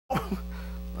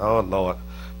Oh, Lord.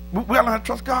 We got to learn how to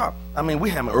trust God. I mean, we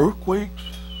have earthquakes.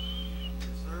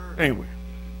 Anyway.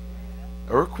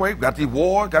 Earthquake, got these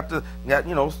wars, got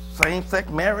same-sex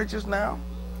marriages now.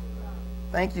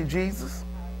 Thank you, Jesus.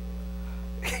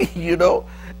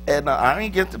 And I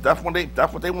ain't against it. That's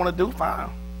what they want to do. Fine.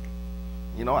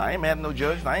 I ain't mad at no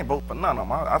judge. I ain't vote for none of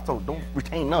them. I told don't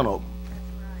retain none of them.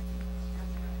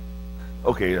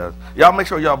 Okay, y'all make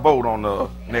sure y'all vote on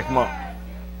next month.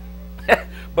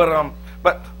 But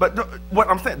what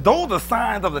I'm saying, those are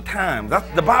signs of the times.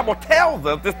 The Bible tells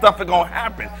us this stuff is going to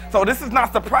happen. So this is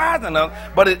not surprising us,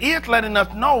 but it is letting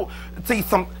us know. See,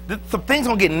 some things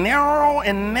going to get narrower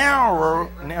and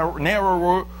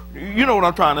narrower. You know what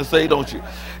I'm trying to say, don't you?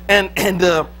 And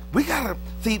we gotta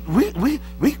see. We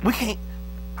can't.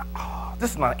 Oh,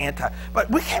 this is not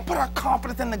but we can't put our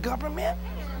confidence in the government.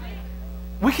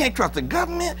 We can't trust the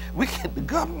government. We can't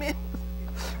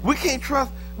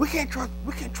trust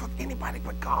anybody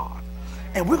but God.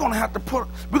 And we're gonna have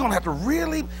to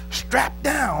really strap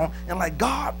down and like,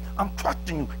 God, I'm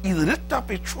trusting you. Either this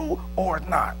stuff is true or it's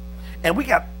not. And we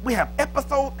have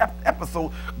episode after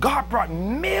episode. God brought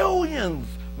millions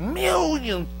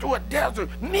through a desert,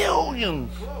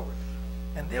 millions.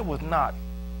 And there was not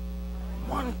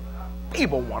one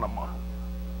feeble one among them.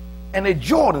 And the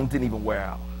Jordans didn't even wear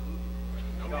out.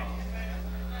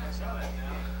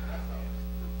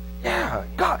 Yeah,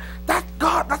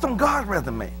 that's on God's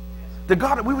resume. The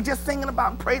God that we were just singing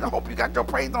about and praise. I hope you got your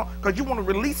praise on because you want to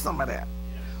release some of that.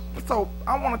 So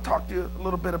I want to talk to you a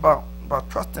little bit about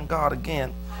trusting God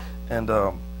again. And,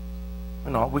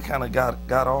 we kind of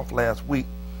got off last week.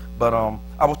 But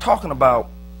I was talking about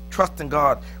trusting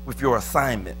God with your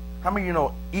assignment. How many of you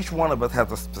know each one of us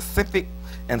has a specific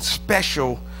and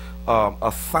special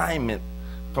assignment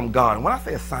from God? And when I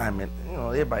say assignment,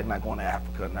 everybody's not going to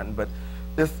Africa or nothing, but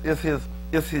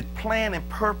it's his plan and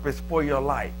purpose for your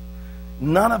life.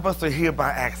 None of us are here by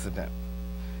accident.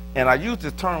 And I use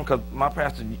this term because my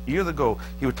pastor years ago,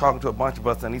 he was talking to a bunch of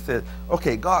us and he said,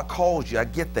 okay, God calls you, I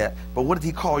get that, but what did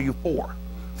he call you for?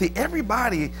 See,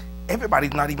 everybody's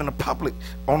not even a public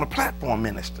on the platform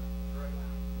minister.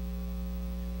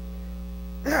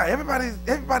 Yeah, everybody's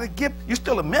gift, you're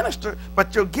still a minister,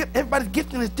 but everybody's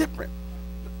gifting is different.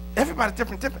 Everybody's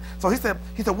different. So he said,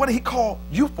 what did he call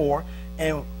you for?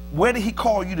 And where did he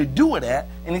call you to do it at?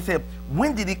 And he said,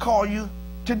 when did he call you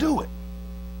to do it?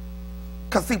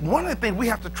 Because see, one of the things we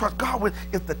have to trust God with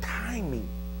is the timing.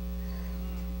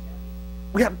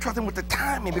 We have to trust him with the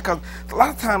timing because a lot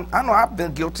of times, I know I've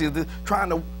been guilty of this, trying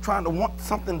to want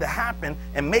something to happen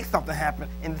and make something happen,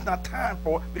 and it's not time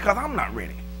for it because I'm not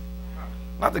ready.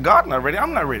 Not that God's not ready,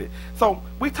 I'm not ready. So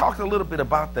we talked a little bit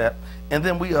about that, and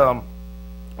then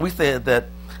we said that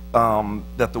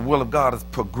the will of God is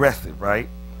progressive, right?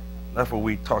 That's what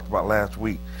we talked about last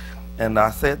week. And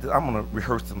I said that I'm going to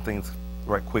rehearse some things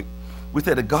right quick. We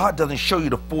said that God doesn't show you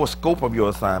the full scope of your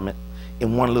assignment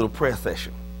in one little prayer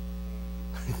session.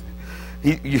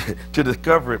 To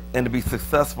discover it and to be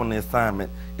successful in the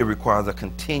assignment, it requires a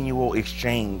continual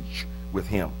exchange with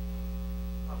him.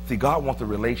 See, God wants a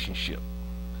relationship,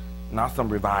 not some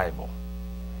revival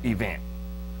event.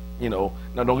 Now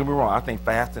don't get me wrong, I think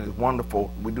fasting is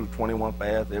wonderful. We do 21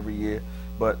 fasts every year,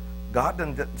 but God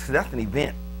doesn't, see, that's an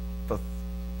event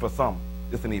for some.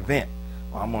 It's an event.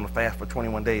 Well, I'm on a fast for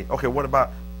 21 days. Okay, what about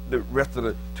the rest of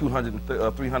the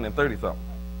 330 something?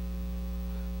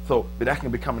 So, but that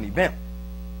can become an event.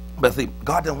 But see,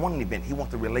 God doesn't want an event. He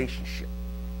wants a relationship,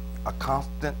 a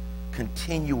constant,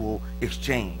 continual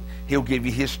exchange. He'll give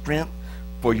you his strength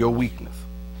for your weakness.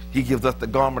 He gives us the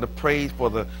garment of praise for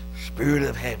the spirit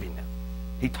of heaviness.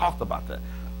 He talks about that.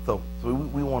 So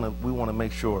we want to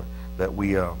make sure that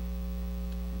we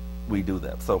do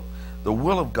that. So the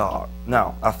will of God.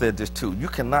 Now, I said this too. You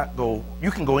can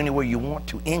go anywhere you want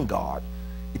to in God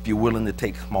if you're willing to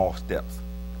take small steps.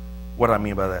 What do I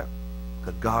mean by that?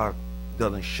 Because God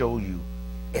doesn't show you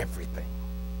everything.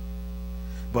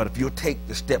 But if you'll take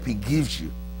the step he gives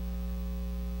you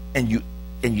and you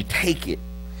take it,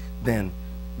 then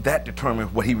that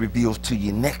determines what he reveals to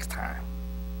you next time.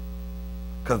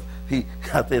 Because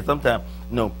I said sometimes,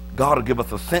 God will give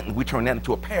us a sentence, we turn that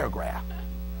into a paragraph.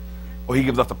 Or he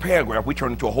gives us a paragraph, we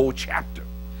turn into a whole chapter.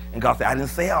 And God said, I didn't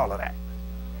say all of that.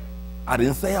 I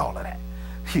didn't say all of that.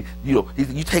 He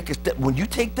said, you take a step. When you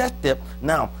take that step,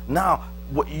 now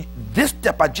this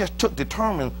step I just took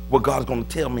determines what God's going to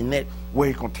tell me next, where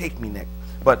he's going to take me next.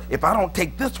 But if I don't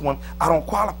take this one, I don't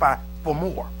qualify for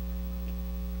more.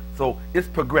 So it's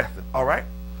progressive, all right?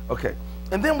 Okay.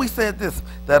 And then we said this,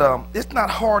 that it's not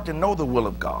hard to know the will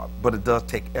of God, but it does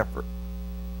take effort.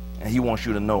 And he wants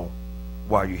you to know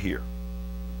why you're here.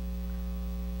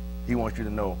 He wants you to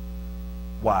know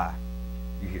why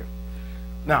you're here.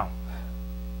 Now,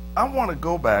 I want to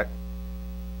go back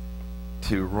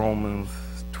to Romans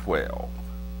 12.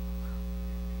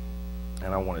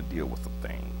 And I want to deal with some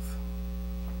things.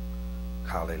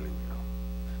 Hallelujah.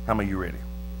 How many of you ready?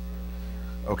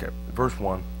 Okay, verse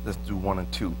 1. Let's do 1 and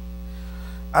 2.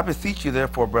 I beseech you,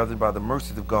 therefore, brethren, by the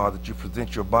mercies of God, that you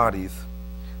present your bodies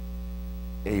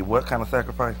a what kind of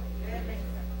sacrifice? Living.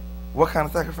 What kind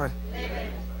of sacrifice?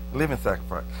 Living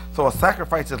sacrifice. So a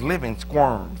sacrifice is living,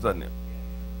 squirms, doesn't it?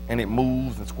 And it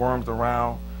moves and squirms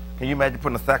around. Can you imagine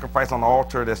putting a sacrifice on the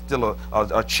altar that's still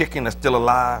a chicken that's still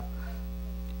alive?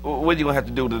 What are you going to have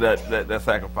to do to that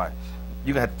sacrifice?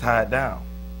 You're going to have to tie it down.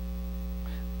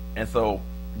 And so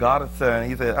God is saying,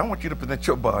 he said, I want you to present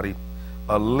your body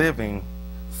a living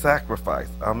sacrifice.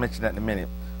 I'll mention that in a minute.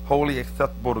 Holy,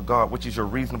 acceptable to God, which is your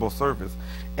reasonable service.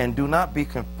 And do not be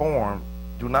conformed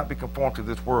to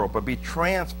this world, but be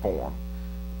transformed.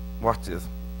 Watch this.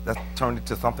 That's turned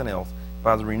into something else.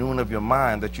 By the renewing of your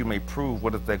mind, that you may prove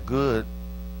what is that good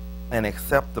and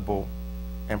acceptable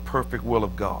and perfect will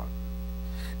of God.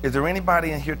 Is there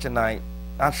anybody in here tonight?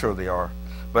 I'm sure they are.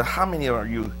 But how many are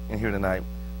you in here tonight?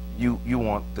 You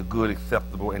want the good,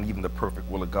 acceptable, and even the perfect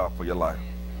will of God for your life.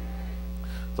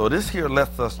 So this here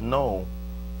lets us know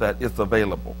that it's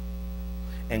available.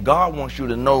 And God wants you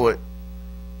to know it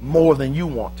more than you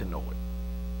want to know it.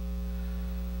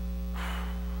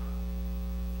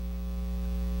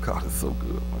 God is so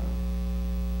good, man.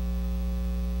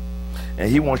 And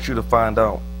he wants you to find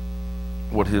out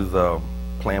what his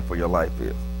plan for your life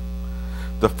is.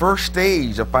 The first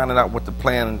stage of finding out what his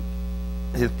plan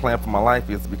for my life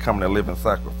is becoming a living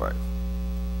sacrifice.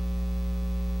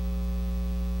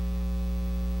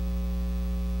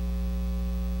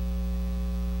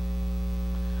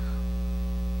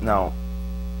 Now,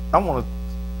 I want to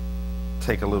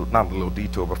take not a little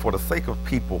detour, but for the sake of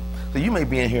people, so you may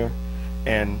be in here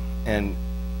and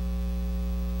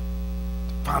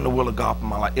find the will of God for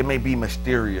my life. It may be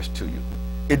mysterious to you.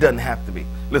 It doesn't have to be.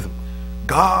 Listen,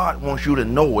 God wants you to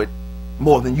know it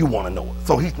more than you want to know it.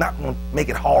 So he's not going to make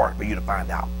it hard for you to find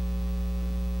out.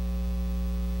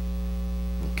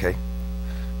 Okay?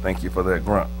 Thank you for that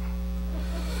grunt.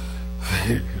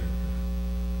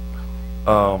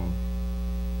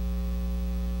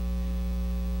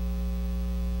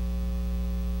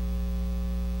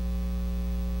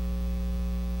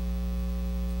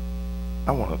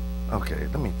 Okay,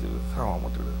 let me do this. How I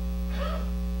want to do this?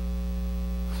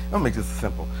 Let me make this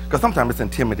simple. Because sometimes it's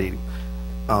intimidating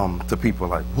to people.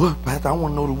 Like, what, Pastor? I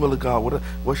want to know the will of God.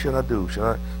 What should I do? Should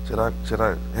I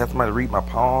have somebody read my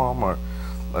palm or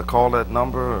call that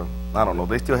number? Or, I don't know.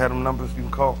 They still have them numbers you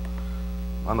can call?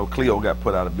 I know Cleo got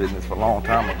put out of business a long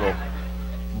time ago.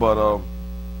 But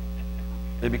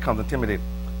it becomes intimidating.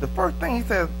 The first thing he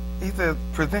says,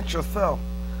 present yourself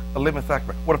a living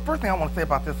sacrifice. Well, the first thing I want to say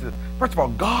about this is, first of all,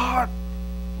 God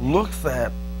looks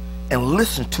at and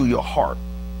listens to your heart.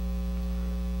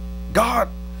 God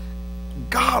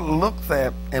looks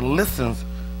at and listens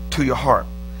to your heart.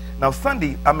 Now,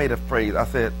 Sunday, I made a phrase. I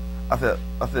said,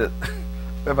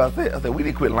 we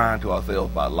need to quit lying to ourselves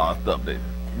about a lot of stuff.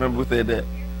 Remember we said that?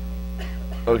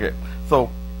 Okay. So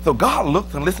God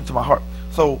looks and listens to my heart.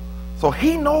 So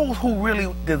he knows who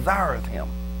really desires him.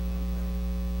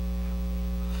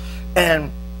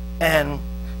 And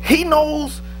he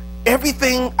knows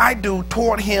everything I do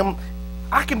toward him.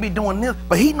 I can be doing this,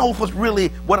 but he knows what's really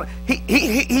what he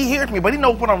hears me, but he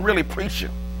knows what I'm really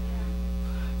preaching.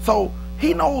 So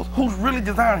he knows who's really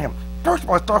desiring him. First of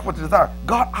all, it starts with the desire.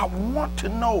 God, I want to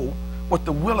know what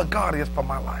the will of God is for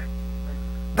my life.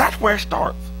 That's where it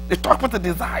starts. It starts with the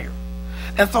desire.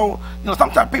 And so,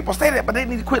 sometimes people say that, but they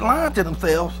need to quit lying to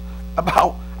themselves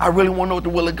about, I really want to know what the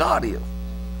will of God is.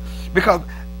 Because,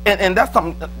 and that's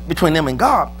something between them and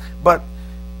God, but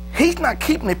he's not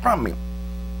keeping it from me.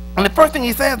 And the first thing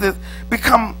he says is,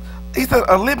 he said,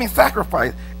 a living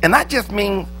sacrifice. And that just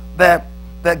means that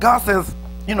God says,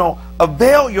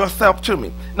 avail yourself to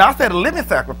me. Now, I said a living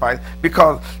sacrifice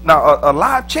because now a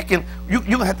live chicken, you're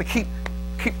going to have to keep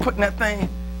putting that thing.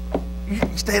 You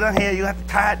stay down here, you have to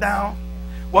tie it down.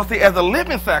 Well, see, as a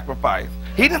living sacrifice,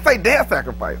 he didn't say dead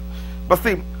sacrifice. But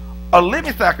see, a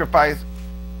living sacrifice,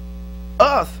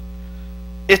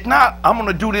 it's not, I'm going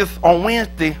to do this on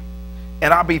Wednesday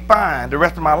and I'll be fine the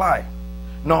rest of my life.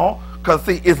 No, because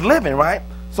see, it's living, right?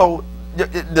 So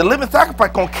the living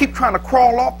sacrifice going to keep trying to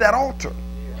crawl off that altar.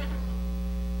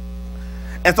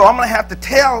 And so I'm going to have to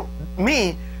tell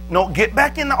me, no, get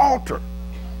back in the altar.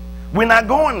 We're not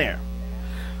going there.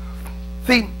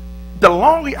 See,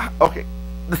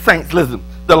 the saints, listen,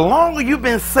 the longer you've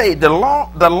been saved, the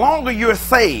longer you're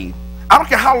saved, I don't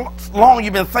care how long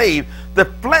you've been saved, the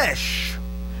flesh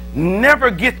never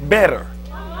gets better.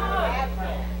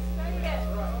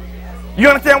 You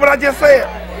understand what I just said?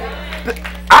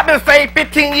 I've been saved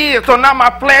 15 years, so now my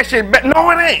flesh is better.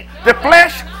 No, it ain't. The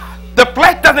flesh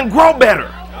doesn't grow better.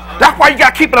 That's why you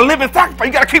got to keep it a living sacrifice.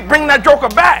 You got to keep bringing that joker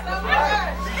back.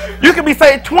 You can be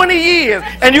saved 20 years,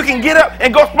 and you can get up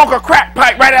and go smoke a crack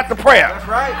pipe right after prayer. That's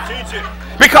right. Teach it.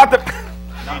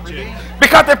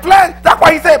 Because the flesh, that's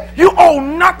why he said, you owe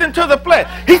nothing to the flesh.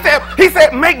 He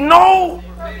said, make no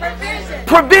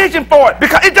provision for it.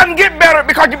 Because it doesn't get better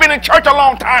because you've been in church a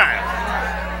long time.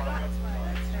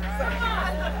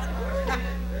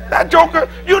 That joker,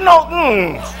 you know,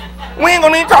 we ain't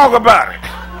gonna even talk about it.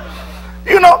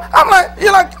 You know, I'm like,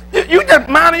 you just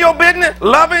minding your business,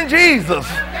 loving Jesus.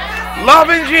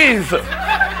 Loving Jesus.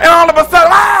 And all of a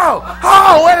sudden,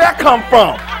 oh, where did that come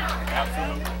from?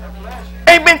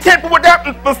 Ain't been tempered with that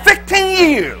for 16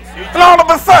 years. And all of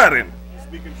a sudden,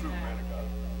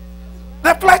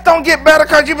 that flesh don't get better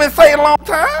because you've been saved a long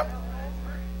time.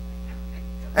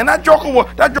 And that joker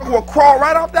will crawl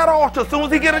right off that altar as soon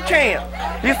as he get a chance.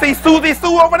 You see Susie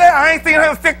Sue over there? I ain't seen her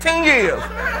in 16 years.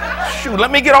 Shoot,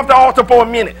 let me get off the altar for a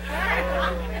minute.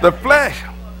 The flesh.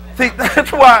 See,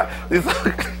 that's why.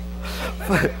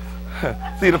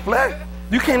 See, the flesh,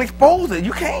 you can't expose it.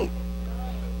 You can't.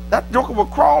 That joker will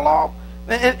crawl off,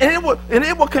 and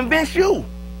it will convince you.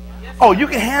 Oh, you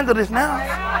can handle this now.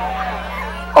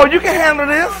 Oh, you can handle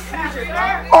this.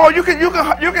 Oh, you can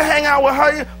hang out with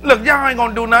her. Look, y'all ain't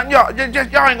gonna do nothing. Y'all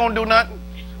ain't gonna do nothing.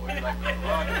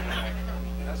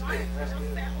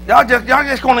 Y'all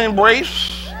just gonna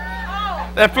embrace.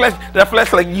 That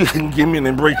flesh like, you can give me an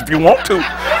embrace if you want to.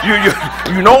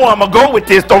 You know I'm gonna go with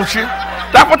this, don't you?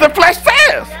 That's what the flesh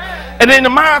says. And then the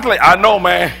mind's like, I know,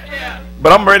 man,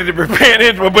 but I'm ready to repent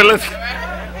it. But let's.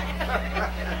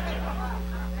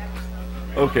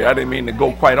 Okay, I didn't mean to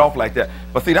go quite off like that.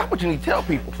 But see, that's what you need to tell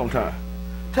people sometimes.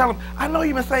 Tell them, I know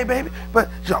you've been saved, baby, but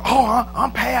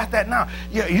I'm past that now.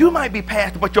 Yeah, you might be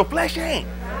past it, but your flesh ain't.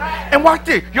 And watch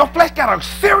this, your flesh got a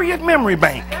serious memory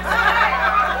bank.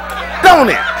 Don't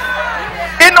it?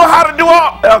 It know how to do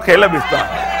all. Okay, let me stop.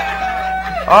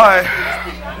 All right.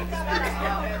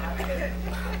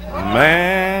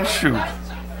 Man, shoot.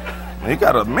 You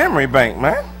got a memory bank,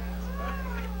 man.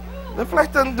 The flesh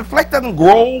doesn't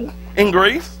grow in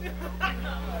grace.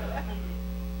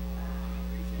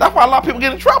 That's why a lot of people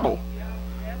get in trouble.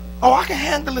 Oh, I can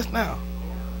handle this now.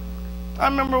 I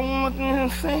remember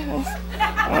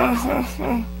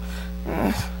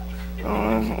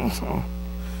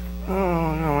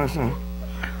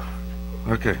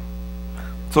okay.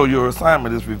 So your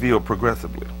assignment is revealed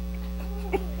progressively.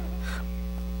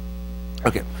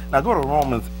 Okay. Now go to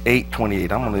Romans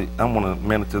 8:28. I'm gonna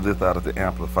minister this out of the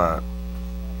Amplified.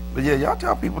 But yeah, y'all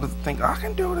tell people to think I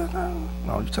can do this.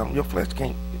 No, you tell them your flesh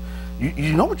can't.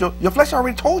 You know what your flesh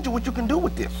already told you what you can do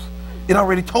with this. It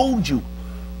already told you.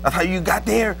 That's how you got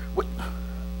there.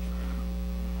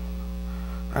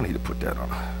 I need to put that on.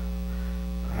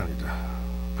 I need to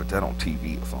put that on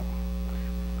TV or something.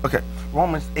 Okay,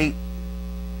 Romans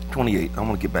 8:28. I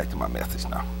want to get back to my message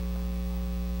now.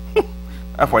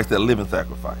 That's why I said living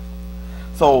sacrifice.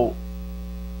 So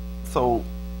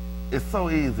it's so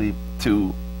easy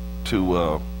to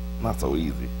not so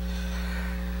easy,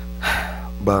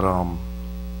 but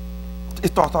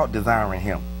it starts out desiring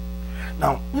him.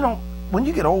 Now, when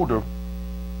you get older,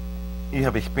 you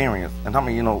have experience, and I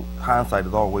mean, hindsight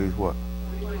is always what?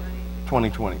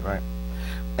 20/20, right?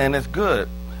 And it's good,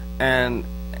 and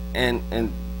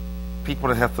people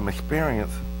that have some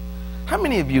experience. How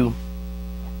many of you?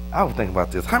 I was thinking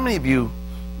about this. How many of you've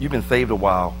been saved a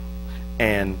while,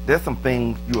 and there's some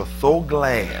things you are so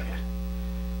glad.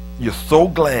 You're so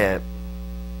glad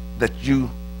that you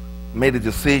made a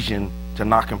decision to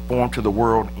not conform to the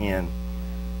world, and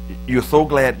you're so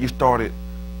glad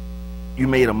you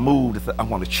made a move to say, I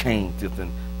want to change this,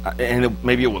 and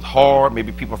maybe it was hard.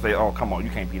 Maybe people say, oh, come on, you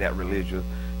can't be that religious.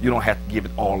 You don't have to give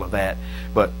it all of that,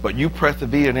 but you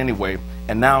persevered anyway,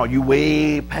 and now you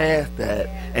way past that,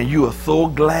 and you are so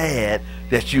glad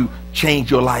that you changed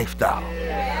your lifestyle.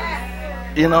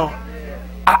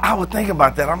 I was thinking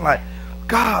about that. I'm like,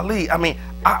 golly, I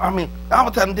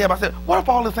was telling Deb, I said, what if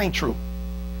all this ain't true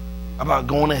about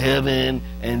going to heaven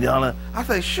and I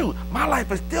said, shoot, my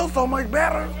life is still so much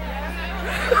better.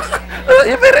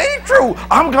 If it ain't true,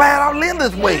 I'm glad I live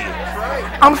this way.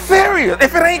 I'm serious.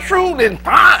 If it ain't true, then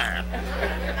fine.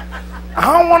 I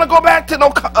don't want to go back to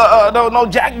no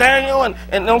Jack Daniel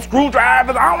and no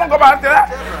screwdrivers. I don't want to go back to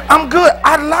that. I'm good.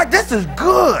 This is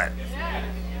good.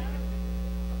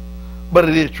 But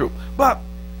it is true. But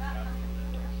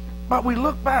But we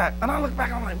look back, and I look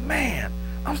back, I'm like, man,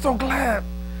 I'm so glad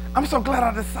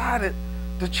I decided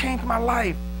to change my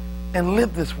life and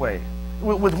live this way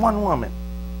with one woman.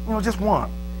 You know, just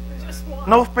one. Just one.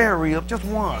 No spare ribs, just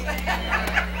one.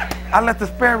 I let the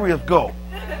spare ribs go.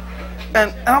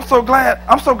 And I'm so glad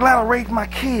I raised my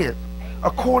kids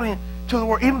according to the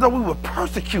word, even though we were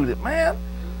persecuted, man.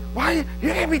 Why you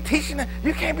can't be teaching it?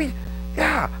 You can't be,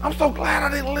 yeah. I'm so glad I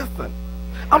didn't listen.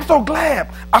 I'm so glad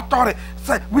I started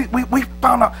saying, we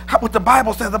found out what the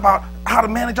Bible says about how to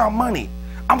manage our money.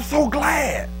 I'm so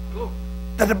glad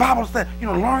that the Bible said, you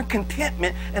know, learn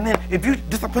contentment, and then if you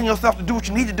discipline yourself to do what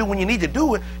you need to do when you need to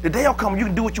do it, the day will come you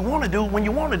can do what you want to do when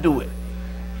you want to do it.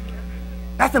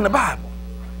 That's in the Bible.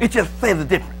 It just says it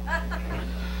different.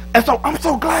 And so I'm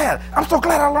so glad I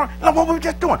learned, you know what we were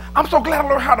just doing? I'm so glad I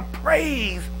learned how to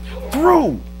praise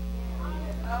through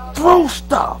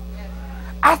stuff.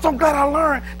 I'm so glad I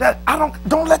learned that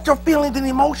don't let your feelings and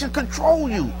emotions control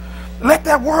you. Let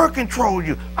that word control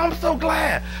you. I'm so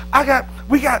glad.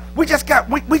 We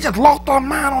just lost our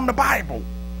mind on the Bible.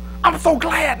 I'm so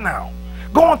glad now.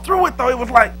 Going through it though, it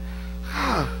was like,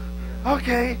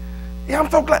 okay, yeah, I'm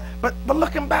so glad. But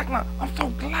looking back now, I'm so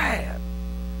glad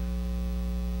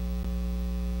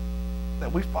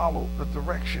that we followed the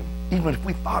direction, even if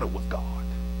we thought it was God.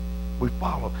 We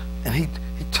followed, and He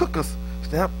took us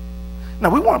step. Now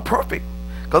we weren't perfect,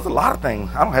 because a lot of things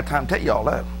I don't have time to tell you all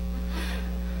that.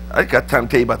 I got time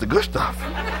to tell you about the good stuff.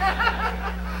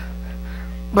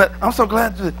 But I'm so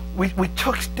glad that we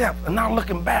took steps, and now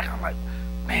looking back, I'm like,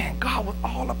 man, God was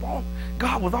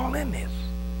all in this.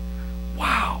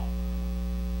 Wow.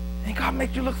 And God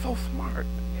makes you look so smart.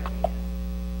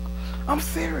 I'm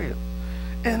serious.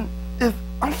 And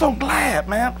I'm so glad,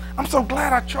 man. I'm so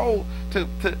glad I chose to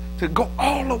go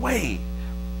all the way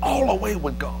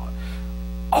with God.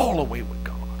 All the way with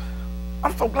God.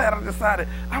 I'm so glad I decided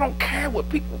I don't care what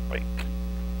people think.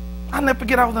 I'll never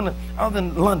forget I was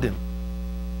in London.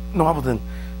 No, I was in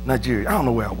Nigeria. I don't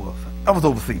know where I was. I was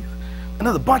overseas. And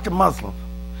there's a bunch of Muslims.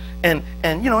 And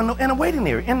you know, in the waiting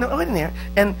area, and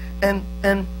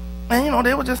you know,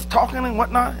 they were just talking and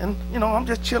whatnot, and you know, I'm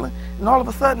just chilling, and all of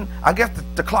a sudden, I guess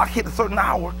the clock hit a certain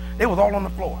hour, they was all on the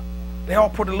floor. They all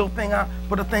put a little thing out,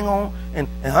 put a thing on, and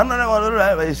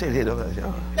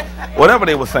whatever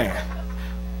they were saying.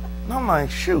 And I'm like,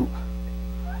 shoot.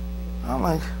 I'm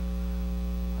like,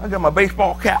 I got my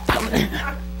baseball cap.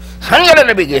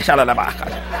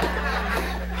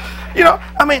 You know,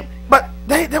 I mean, but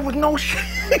there was no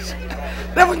shame.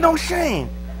 There was no shame.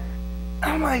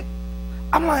 I'm like,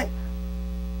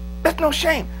 there's no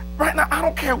shame. Right now, I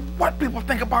don't care what people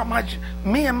think about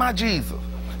me and my Jesus.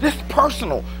 This is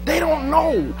personal. They don't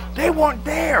know. They weren't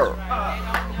there.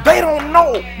 They don't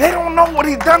know. They don't know what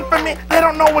He's done for me. They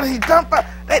don't know what He's done for.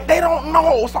 They don't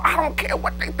know. So I don't care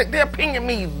what they think. Their opinion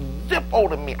means zippo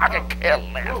to me. I can care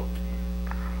less.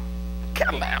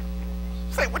 Care less.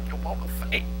 Say what you want to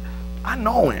say. I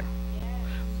know Him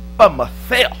for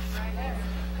myself.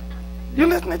 You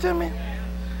listening to me?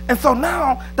 And so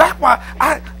now, that's why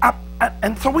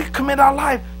and so we commit our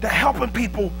life to helping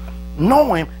people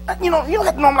know Him. You know, you don't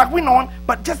have to know Him like we know Him,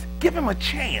 but just give Him a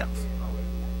chance.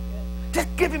 Just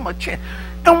give Him a chance.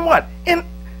 And what? In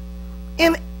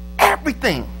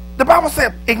everything. The Bible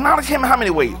said, acknowledge Him in how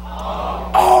many ways?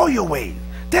 All your ways.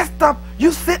 That stuff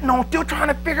you sitting on, still trying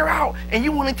to figure out, and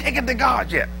you won't take it to God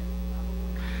yet.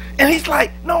 And He's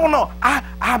like, no,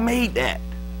 I made that.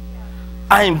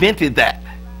 I invented that.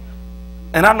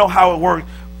 And I know how it works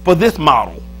for this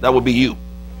model. That would be you.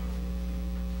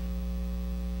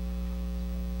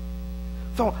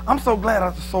 So I'm so glad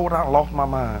I sold out and lost my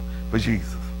mind for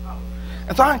Jesus.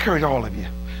 And so I encourage all of you,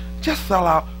 just sell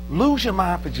out, lose your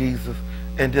mind for Jesus,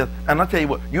 and I'll tell you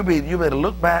what, you better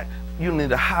look back. You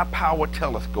need a high-powered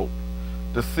telescope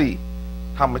to see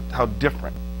how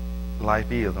different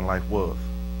life is and life was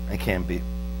and can be.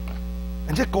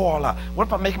 And just go all out. What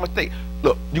if I make a mistake?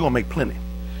 Look, you're going to make plenty.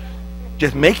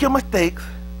 Just make your mistakes.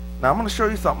 Now, I'm going to show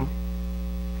you something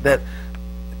that,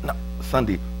 no,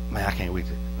 Sunday, man, I can't wait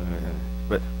to,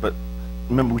 but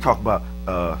remember we talked about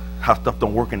how stuff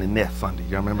don't work in the nest Sunday.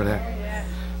 Y'all remember that? Yeah.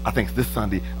 I think this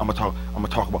Sunday, I'm going to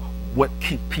talk about what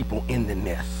keeps people in the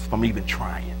nest from even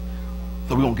trying.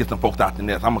 So we're going to get some folks out the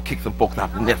nest. I'm going to kick some folks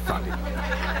out the nest Sunday.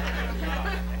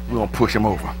 We're going to push them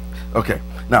over. Okay.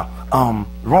 Now,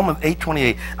 Romans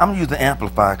 8:28, I'm going to use the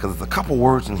Amplifier because there's a couple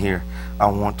words in here I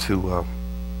want to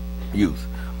use.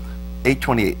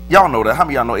 8:28. Y'all know that. How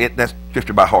many of y'all know it? That's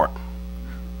scripture by heart?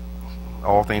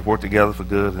 All things work together for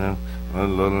good. And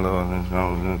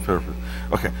perfect.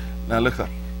 Okay. Now look up.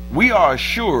 We are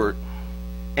assured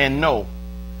and know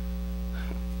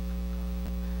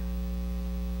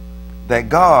that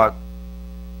God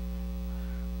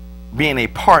being a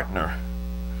partner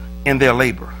in their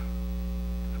labor.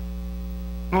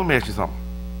 Let me ask you something.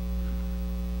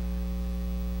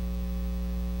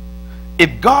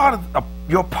 If God is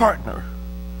your partner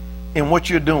in what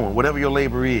you're doing, whatever your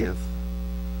labor is,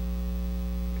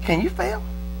 can you fail?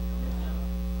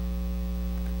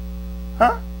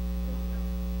 Huh?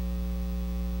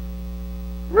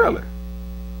 Really?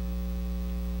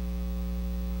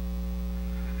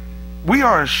 We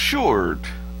are assured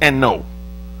and know.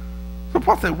 So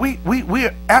Paul said we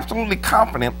are absolutely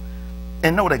confident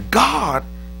and know that God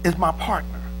is my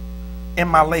partner in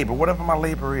my labor, whatever my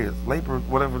labor is. Labor,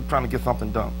 whatever, trying to get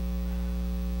something done.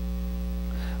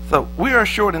 So we are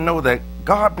assured and know that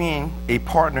God being a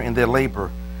partner in their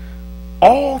labor,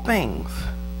 all things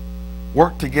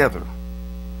work together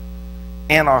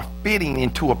and are fitting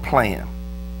into a plan.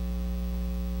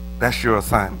 That's your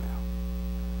assignment.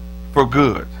 For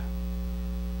good.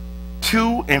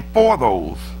 To and for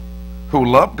those who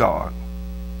love God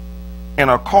and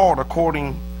are called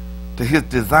according to his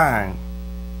design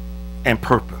and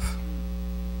purpose.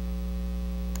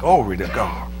 Glory to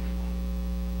God.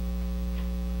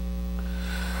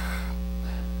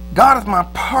 God is my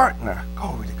partner.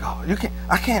 Glory to God.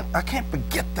 I can't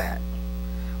forget that.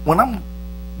 When I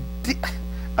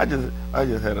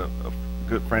just had a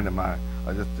good friend of mine.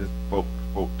 I just spoke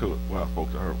to it. Well, I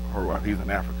spoke to her. He's in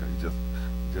Africa. He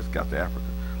just got to Africa.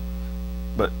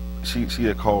 But she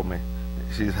had called me.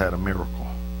 She's had a miracle.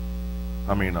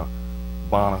 I mean, a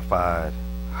bona fide,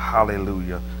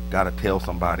 hallelujah, got to tell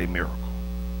somebody miracle.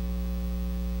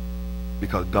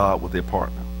 Because God was their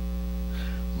partner.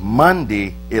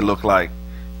 Monday, it looked like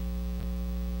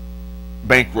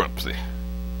bankruptcy.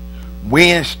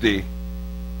 Wednesday,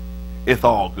 it's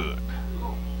all good.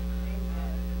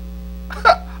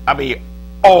 I mean,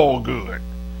 all good.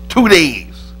 2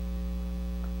 days.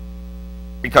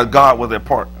 Because God was their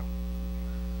partner.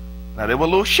 Now, they were a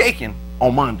little shaken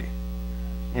on Monday.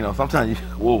 You know, sometimes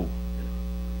whoa.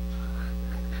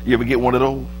 You ever get one of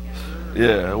those?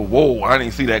 Yeah, whoa, I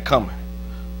didn't see that coming.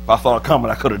 If I saw it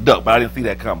coming, I could have ducked, but I didn't see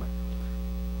that coming.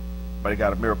 But he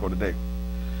got a miracle today.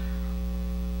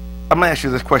 I'm going to ask you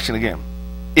this question again.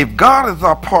 If God is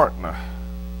our partner,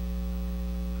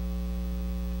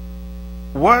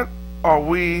 what are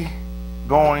we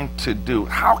going to do?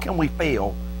 How can we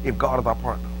fail if God is our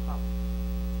partner?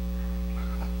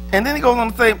 And then he goes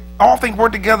on to say, all things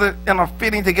work together and are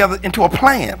fitting together into a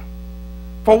plan.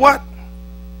 For what?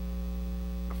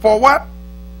 For what?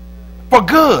 For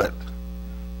good.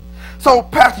 So,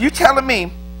 Pastor, you telling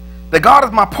me that God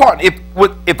is my partner.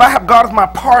 If I have God as my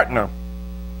partner,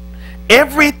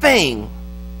 everything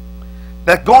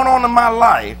that's going on in my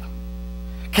life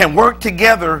can work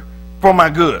together for my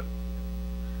good.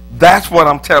 That's what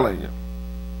I'm telling you.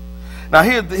 Now,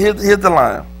 here's the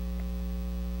line.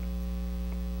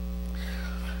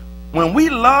 When we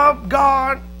love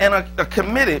God and are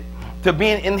committed to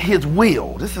being in his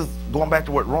will, this is going back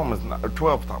to what Romans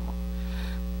 12 is talking about.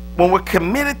 When we're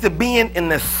committed to being in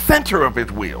the center of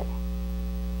his will,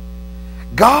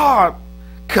 God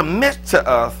commits to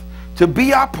us to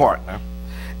be our partner,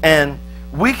 and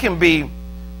we can be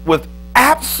with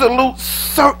absolute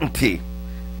certainty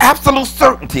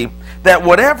that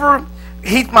whatever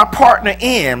he's my partner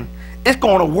in, it's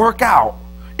going to work out.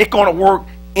 It's going to work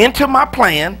into my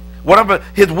plan. Whatever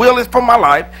his will is for my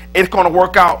life, it's going to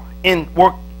work out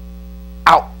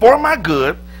for my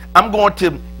good. I'm going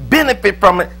to benefit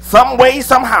from it some way,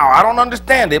 somehow. I don't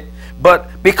understand it, but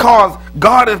because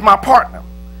God is my partner,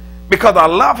 because I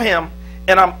love him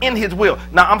and I'm in his will.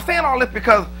 Now, I'm saying all this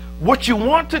because what we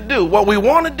want to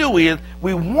do is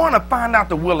we want to find out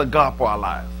the will of God for our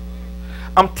lives.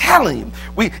 I'm telling you,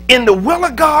 in the will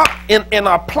of God, in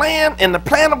our plan, in the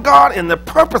plan of God, in the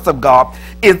purpose of God,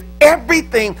 is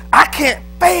everything. I can't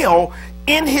fail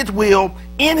in his will,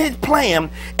 in his plan,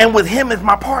 and with him as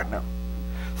my partner.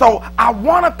 So I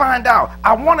want to find out.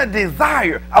 I want to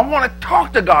desire. I want to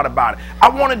talk to God about it. I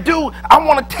want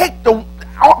to take if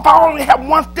I only have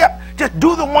one step, just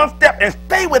do the one step and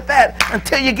stay with that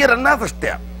until you get another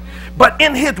step. But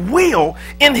in his will,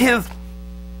 in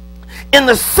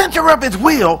the center of his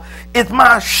will, it's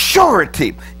my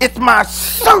surety, it's my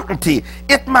certainty,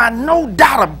 it's my no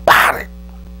doubt about it.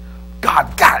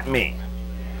 God got me.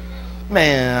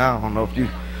 Man, I don't know if you,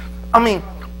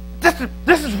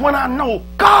 this is when I know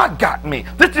God got me.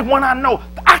 This is when I know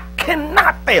I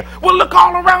cannot fail. Well, look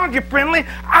all around you, friendly.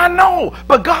 I know,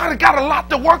 but God has got a lot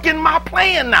to work in my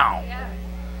plan now.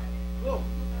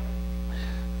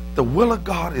 The will of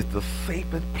God is the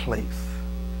safest place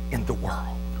in the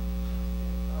world.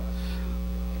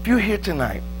 If you're here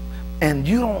tonight and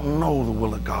you don't know the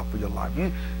will of God for your life,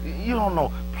 you don't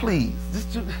know, please,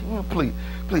 please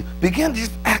begin to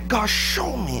just ask God,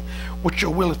 show me what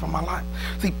your will is for my life.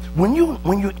 See, when you're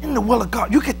in the will of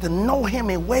God, you get to know him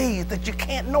in ways that you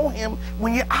can't know him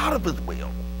when you're out of his will.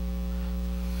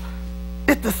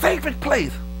 It's the safest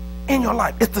place in your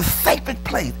life. It's the safest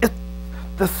place. It's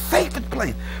the safest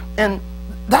place. And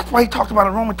that's why he talks about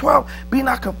in Romans 12, be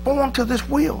not conformed to this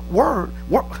be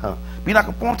not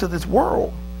conformed to this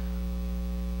world,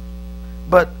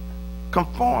 but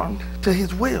conformed to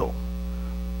his will.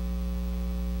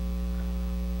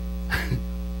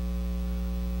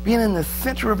 Being in the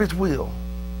center of his will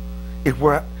is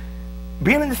where,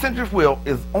 being in the center of his will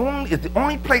is the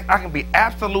only place I can be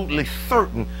absolutely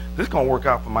certain this is going to work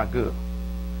out for my good.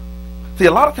 See,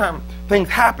 a lot of times things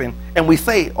happen and we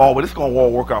say, oh, well, this is going to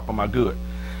all work out for my good.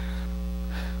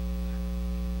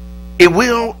 It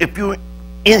will if you're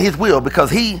in his will, because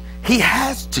he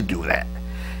has to do that.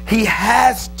 He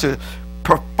has to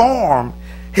perform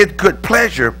his good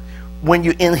pleasure when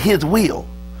you're in his will,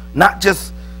 not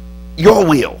just your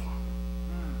will.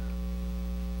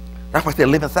 That's why I said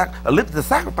a living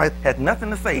sacrifice has nothing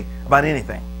to say about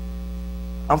anything.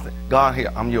 I'm saying, God,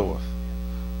 here, I'm yours.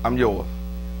 I'm yours.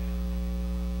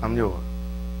 I'm yours.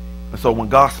 And so when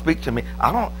God speaks to me,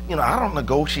 I don't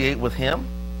negotiate with him.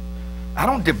 I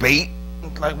don't debate.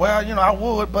 Like, well, I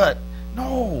would, but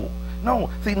no.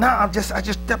 See, now I just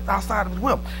stepped outside of his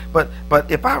will. But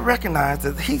if I recognize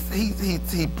that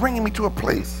he's bringing me to a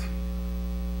place,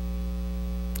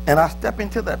 and I step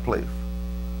into that place,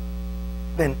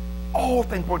 then all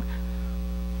things work.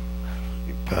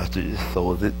 Pastor,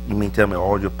 so is it? You mean tell me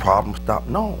all your problems stop?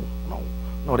 No,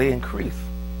 they increase.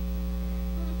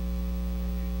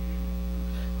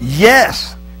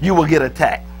 Yes, you will get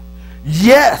attacked.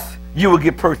 Yes, you will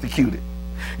get persecuted.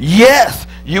 Yes,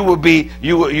 you will be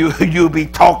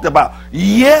talked about.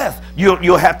 Yes,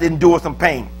 you'll have to endure some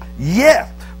pain.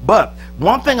 Yes, but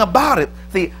one thing about it,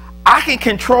 see, I can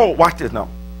control. Watch this now.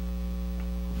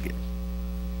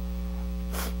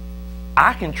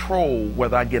 I control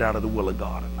whether I get out of the will of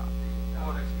God or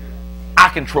not. I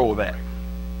control that.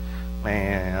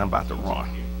 Man, I'm about to run.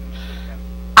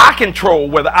 I control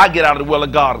whether I get out of the will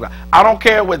of God or not. I don't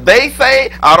care what they say.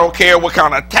 I don't care what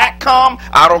kind of attack come.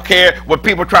 I don't care what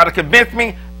people try to convince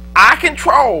me. I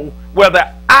control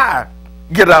whether I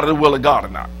get out of the will of God or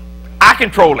not. I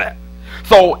control that.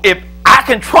 So if I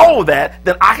control that,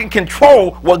 then I can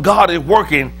control what God is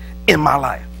working in my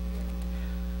life.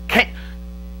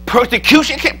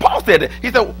 Persecution can't. Paul said it.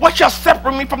 He said, what shall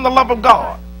separate me from the love of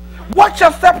God? What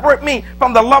shall separate me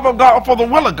from the love of God or for the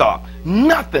will of God?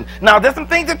 Nothing. Now, there's some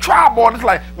things that try, boy. It's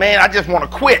like, man, I just want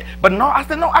to quit. But no, I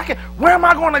said, no, I can't. Where am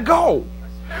I going to go?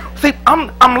 See,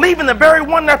 I'm leaving the very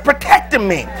one that's protecting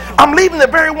me. I'm leaving the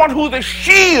very one who's a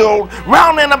shield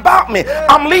round and about me.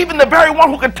 I'm leaving the very one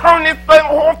who can turn this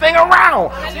whole thing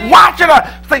around. Watch it.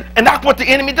 See, and that's what the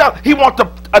enemy does. He wants to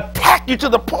attack you to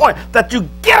the point that you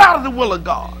get out of the will of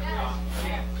God.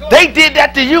 They did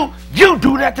that to you. You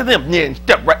do that to them. Yeah, and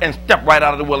step right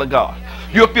out of the will of God.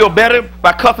 You'll feel better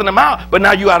by cussing them out, but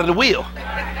now you're out of the will.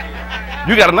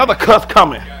 You got another cuss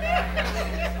coming.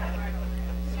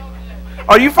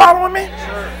 Are you following me?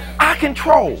 I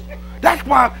control. That's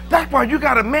why you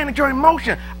got to manage your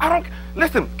emotion.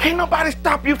 Listen, can't nobody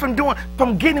stop you from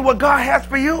getting what God has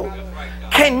for you.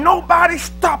 Can't nobody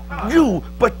stop you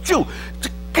but you.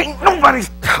 Can't nobody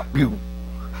stop you.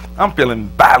 I'm feeling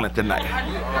violent tonight.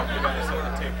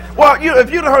 Well,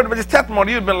 if you'd have heard of this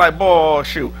testimony, you'd have been like, boy,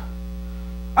 shoot.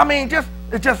 I mean, just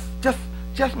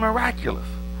miraculous.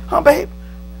 Huh, babe?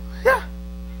 Yeah,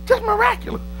 just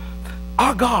miraculous.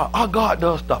 Our God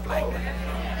does stuff like that.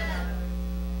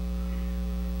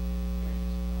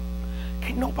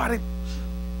 Can't nobody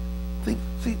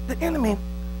see the enemy,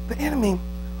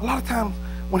 a lot of times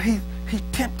when he's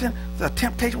tempting, the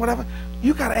temptation, whatever,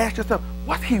 you gotta ask yourself,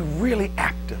 what's he really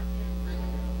after?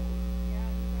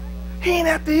 He ain't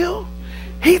after you.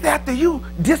 He's after you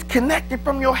disconnected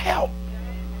from your help.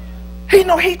 He's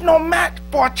no match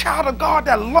for a child of God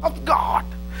that loves God,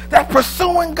 that's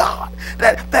pursuing God,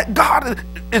 that God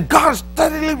is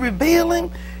steadily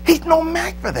revealing. He's no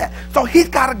match for that. So he's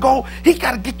got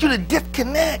to get you to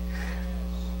disconnect.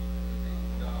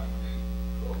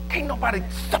 Can't nobody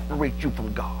separate you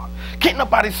from God. Can't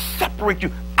nobody separate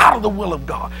you out of the will of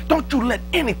God. Don't you let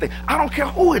anything, I don't care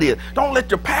who it is, don't let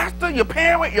your pastor, your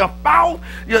parent, your spouse,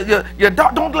 your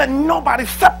dog, don't let nobody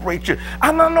separate you.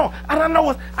 I know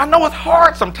it's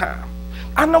hard sometimes.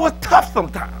 I know it's tough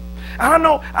sometimes. I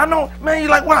know, man, you're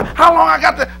like, well, how long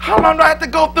do I have to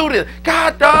go through this?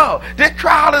 God, dog, this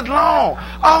trial is long.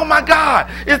 Oh my God.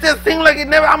 It just seems like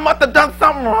I must have done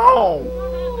something wrong.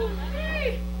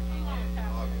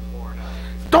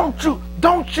 Don't you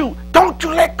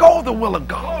let go of the will of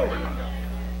God.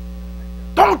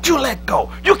 Don't you let go.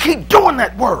 You keep doing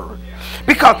that word.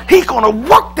 Because he's going to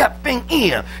work that thing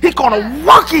in. He's going to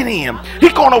work it in.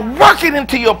 He's going to work it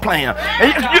into your plan.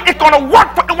 And it's going to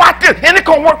work for, watch this, and it's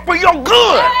going to work for your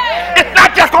good. It's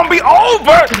not just going to be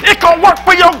over. It's going to work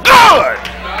for your good.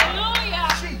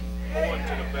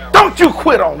 Don't you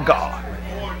quit on God.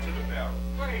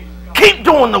 Keep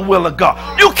doing the will of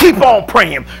God. You keep on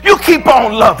praying. You keep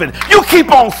on loving. You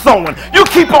keep on sowing. You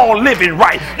keep on living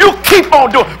right. You keep on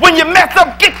doing. When you mess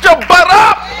up, get your butt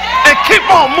up and keep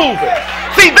on moving.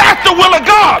 See, that's the will of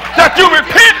God. That you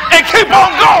repent and keep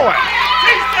on going.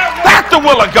 That's the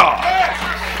will of God.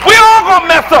 We all gonna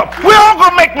mess up. We all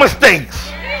gonna make mistakes.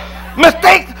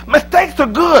 Mistakes are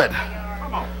good.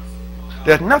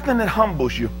 There's nothing that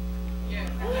humbles you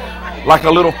like a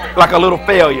little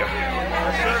failure.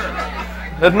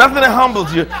 There's nothing that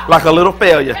humbles you like a little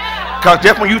failure. Because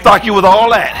just when you thought you was all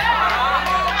that.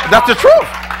 That's the truth.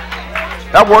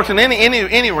 That works in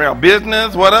any realm,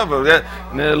 business, whatever. The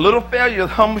little failure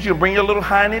humbles you, bring your little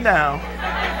hiney down.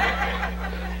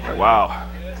 Like, wow.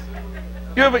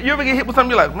 You ever get hit with something,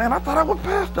 you're like, man, I thought I was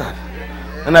past that.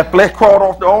 And that flesh crawled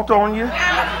off the altar on you?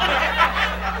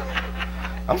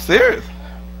 I'm serious.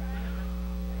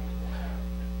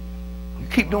 You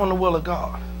keep doing the will of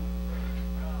God.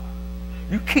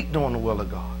 You keep doing the will of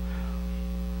God.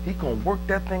 He's going to work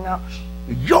that thing out.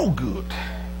 You're good.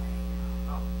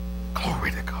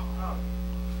 Glory to God.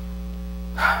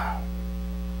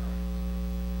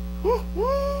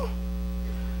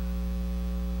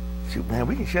 Shoot, man,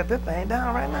 we can shut that thing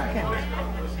down right now, can't we?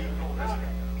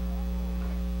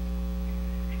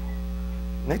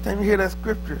 Next time you hear that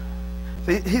scripture,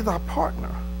 see, he's our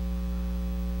partner.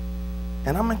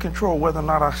 And I'm in control whether or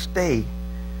not I stay.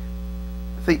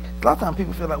 See, a lot of times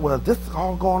people feel like, well, this is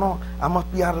all going on. I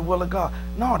must be out of the will of God.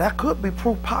 No, that could be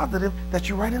proof positive that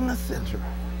you're right in the center.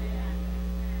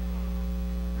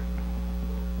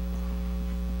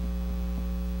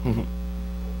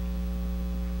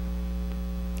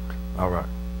 All right.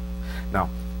 Now,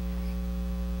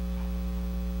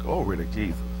 glory to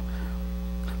Jesus.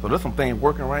 So there's some things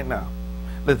working right now.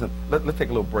 Listen, let's take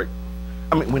a little break.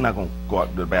 I mean, we're not going to go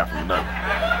out to the bathroom. No.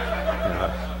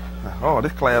 Oh,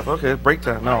 this class, okay, it's break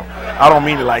time. No, I don't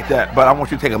mean it like that, but I want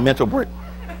you to take a mental break.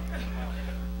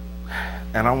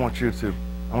 And I want you to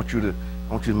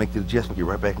make the adjustment, get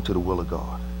right back into the will of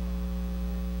God.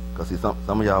 Because see, some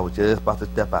of y'all was just about to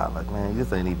step out, like, man,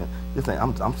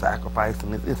 I'm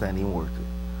sacrificing this, this ain't even worth it.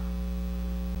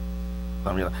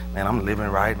 Some of you like, man, I'm living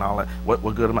right and all that.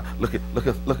 What good am I? Look at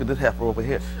this heifer over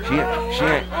here. She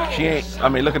ain't. I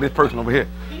mean, look at this person over here.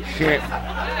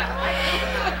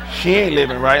 She ain't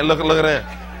living right. Look at that.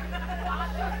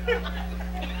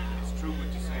 It's true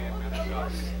what you're saying, man.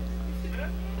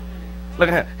 Look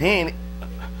at him.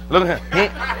 Look at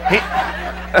him.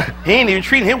 He ain't even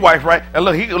treating his wife right. And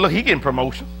look, he getting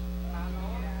promotion.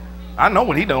 I know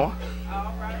what he doing.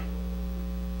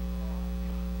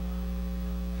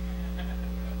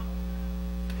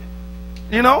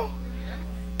 You know?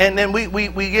 And then we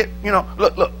get, you know,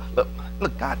 look,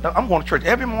 God, I'm going to church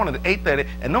every morning at 8:30,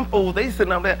 and them fools, they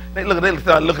sitting up there, they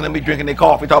start looking at me drinking their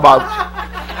coffee, talk about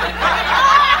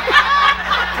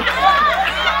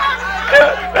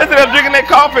they sit up drinking their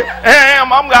coffee.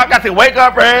 I got to wake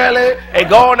up early and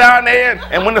go down there,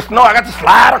 and when the snow, I got to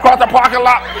slide across the parking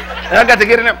lot, and I got to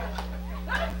get in there.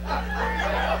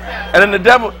 And then the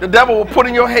devil will put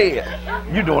in your head,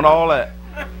 you doing all that.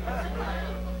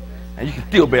 And you can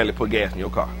still barely put gas in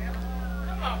your car.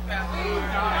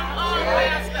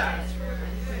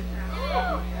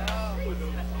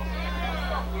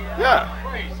 Yeah.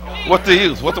 What's the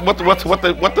use? What the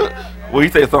well, you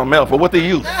say something else, but what the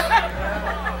use?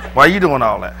 Why are you doing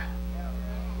all that?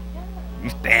 You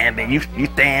standing.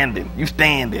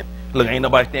 Look, ain't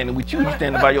nobody standing with you. You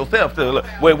standing by yourself. So look,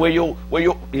 where you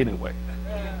anyway.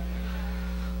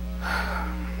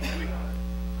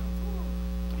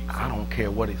 I don't care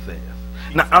what it says.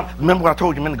 Now, remember what I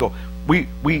told you a minute ago. We've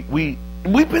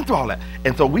been through all that,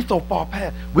 and so we so far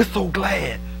past. We're so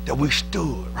glad that we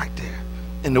stood right there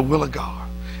in the will of God,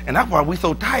 and that's why we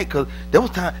so tight. Because there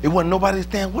was time it wasn't nobody to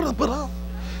stand with us but us.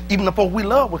 Even the folks we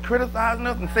love was criticizing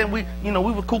us and saying we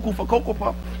were cuckoo for Cocoa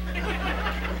Puff.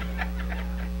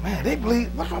 Man, they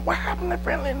believe what happened to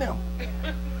Friendly and them.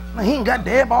 Man, he ain't got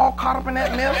Deb all caught up in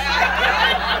that mess.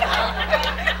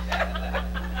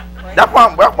 That's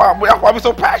why we're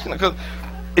so passionate, because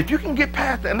if you can get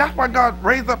past that, and that's why God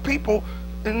raised up people,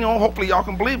 and hopefully y'all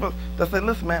can believe us, that say,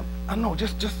 listen, man, I know,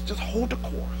 just hold the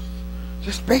course.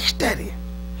 Just stay steady.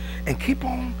 And keep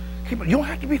on. You don't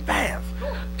have to be fast.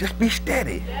 Just be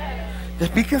steady.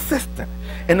 Just be consistent.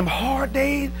 And them hard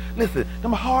days, listen,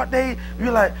 them hard days,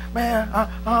 you're like, man, I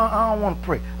don't want to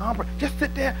pray. I don't pray. Just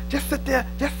sit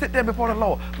there before the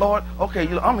Lord. Lord, okay,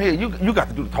 I'm here. You got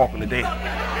to do the talking today.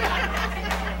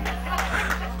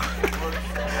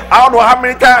 I don't know how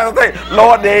many times I say,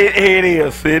 Lord, here it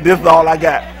is. See, this is all I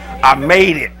got. I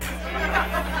made it.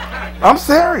 I'm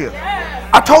serious.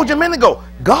 I told you a minute ago,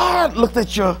 God looked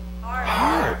at your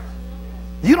heart.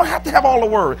 You don't have to have all the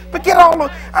words. Forget all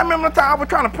the. I remember the time I was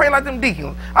trying to pray like them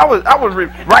deacons. I was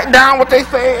writing down what they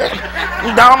said,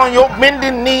 down on your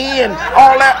bending knee and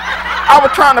all that. I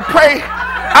was trying to pray.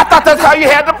 I thought that's how you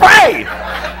had to pray.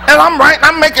 And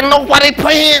I'm making notes while they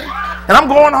praying, and I'm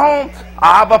going home.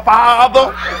 Abba,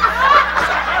 Father.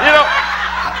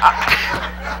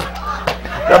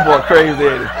 That boy crazy,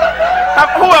 ain't he?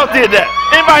 Who else did that?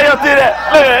 Anybody else did that?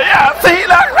 Look at that. Yeah, see,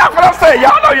 that's what I'm saying.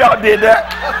 Y'all know y'all did that.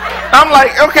 I'm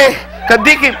like, okay, because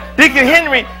Deacon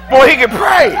Henry, boy, he can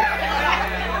pray.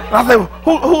 And I said,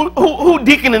 who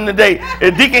deaconing today?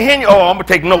 Is Deacon Henry? Oh, I'm going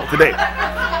to take notes today.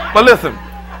 But listen.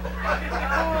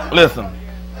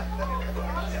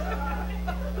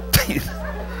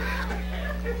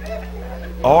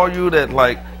 All you that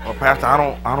like, oh, Pastor,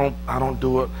 I don't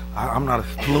do it. I'm not as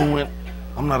fluent.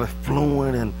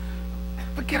 And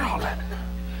forget all that.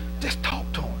 Just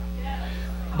talk to him.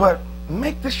 But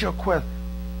make this your question.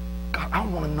 God, I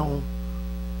want to know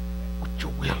what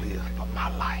your will is for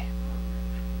my life.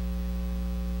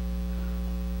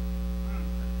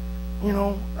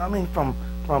 I mean, from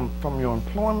your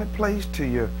employment place to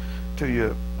your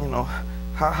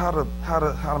how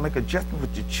to make adjustments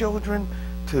with your children,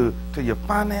 to your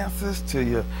finances, to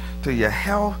your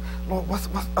health. Lord, what's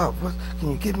up?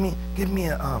 Can you give me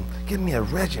a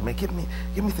regimen? Give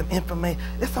me some information.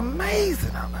 It's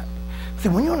amazing how that. See,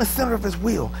 when you're in the center of His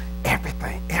will,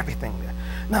 everything there.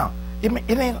 Now,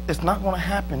 it's not going to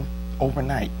happen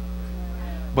overnight,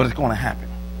 but it's going to happen.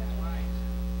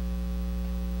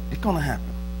 It's going to happen.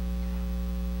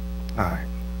 All right,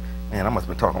 man, I must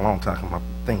have been talking a long time because my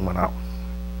thing went out.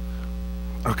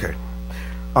 Okay.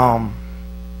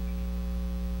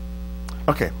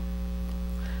 Okay.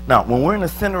 Now, when we're in the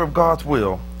center of God's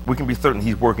will, we can be certain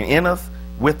He's working in us,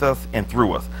 with us, and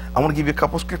through us. I want to give you a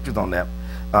couple scriptures on that.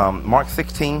 Mark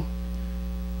 16,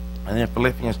 and then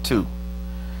Philippians 2.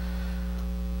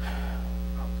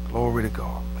 Glory to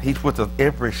God. He's with us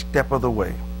every step of the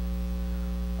way.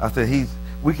 I said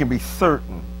we can be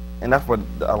certain, and that's what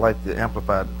I like to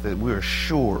amplify, that we're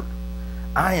assured.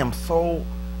 I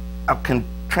can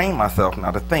train myself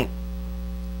now to think.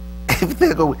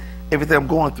 Everything I'm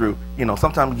going through,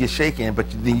 sometimes you get shaken, but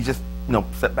then you just,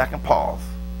 sit back and pause.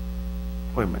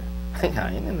 Wait a minute.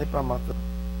 I ain't in there by myself.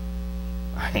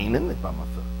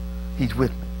 He's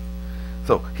with me.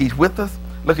 So He's with us.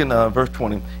 Look in verse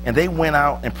 20. And they went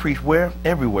out and preached where?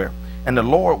 Everywhere. And the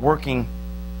Lord working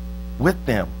with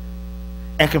them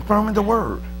and confirming the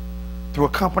word through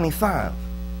accompanying signs.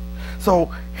 So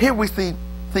here we see,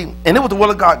 and it was the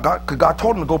will of God, because God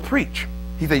told him to go preach.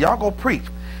 He said, y'all go preach.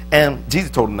 And Jesus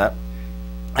told him that.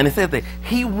 And it says that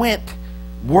He went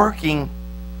working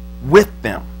with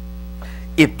them.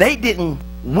 If they didn't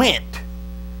went,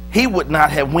 He would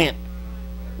not have went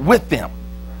with them.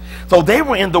 So they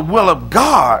were in the will of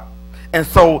God. And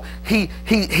so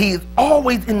he's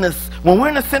always in this, when we're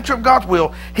in the center of God's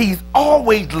will, He's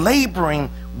always laboring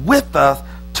with us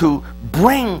to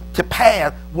bring to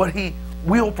pass what He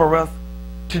will for us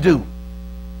to do.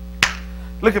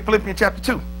 Look at Philippians chapter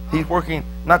 2. He's working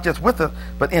not just with us,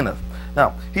 but in us.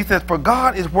 Now, he says, for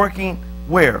God is working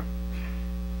where?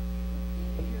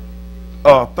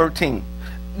 13.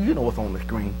 You know what's on the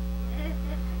screen.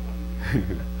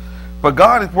 For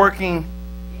God is working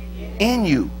in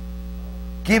you,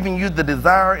 giving you the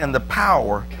desire and the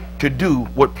power to do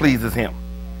what pleases Him.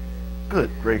 Good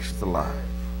gracious alive.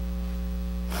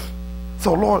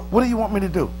 So, Lord, what do you want me to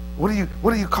do? What do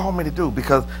you call me to do?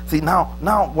 Because see, now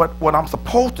what I'm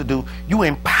supposed to do, you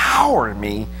empower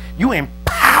me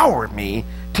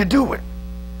to do it.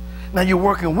 Now you're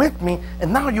working with me,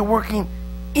 and now you're working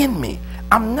in me.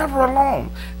 I'm never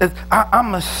alone.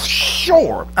 I'm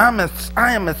assured, I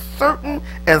am as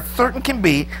certain can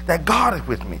be that God is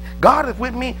with me. God is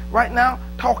with me right now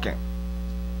talking.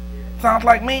 Sounds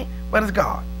like me, but it's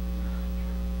God.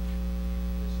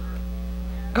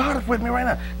 God is with me right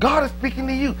now. God is speaking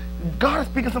to you. God is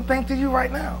speaking some things to you right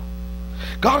now.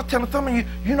 God is telling some of you,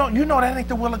 you know that ain't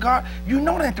the will of God. You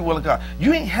know that ain't the will of God.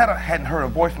 You hadn't heard a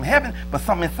voice from heaven, but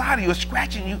something inside of you is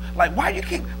scratching you. Like, why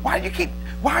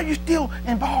are you still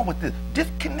involved with this?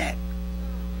 Disconnect.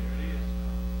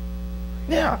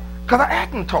 Yeah, because I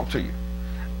asked him to talk to you.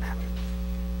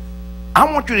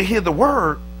 I want you to hear the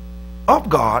word of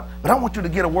God, but I want you to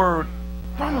get a word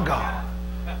from God.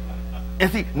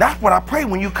 And see, that's what I pray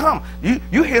when you come.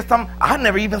 You hear something I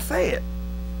never even said.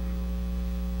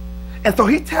 And so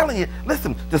he's telling you,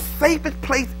 listen, the safest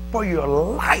place for your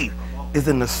life is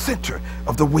in the center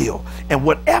of the will. And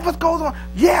whatever goes on,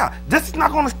 yeah, this is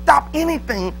not going to stop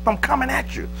anything from coming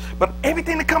at you. But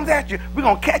everything that comes at you, we're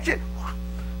going to catch it.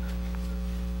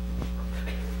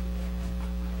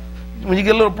 When you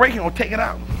get a little break, you're going to take it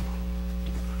out.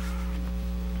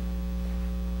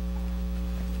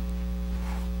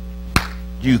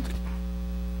 Use it.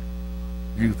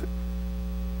 Use it.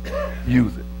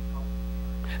 Use it.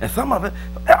 And some of it,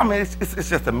 I mean, it's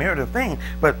just a merited thing,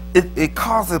 but it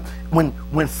causes, when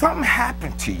something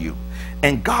happens to you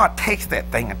and God takes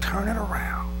that thing and turn it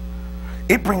around,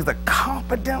 it brings a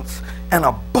confidence and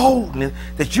a boldness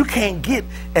that you can't get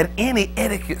at any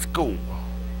etiquette school.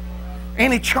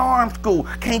 Any charm school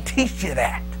can't teach you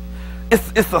that.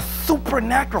 It's a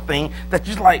supernatural thing that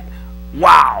you're like,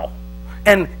 wow.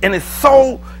 And it's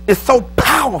so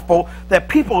powerful that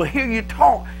people will hear you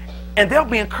talk and they'll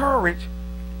be encouraged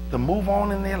to move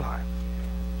on in their life.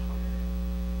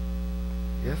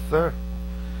 Yes, sir.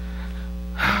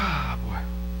 Boy.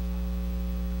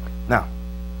 Now,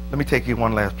 let me take you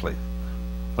one last place.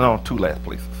 No, two last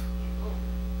places.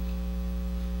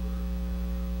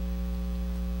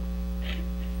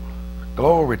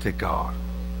 Glory to God.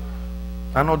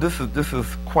 I know this is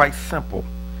quite simple,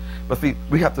 but see,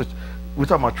 we're talking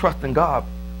about trusting God.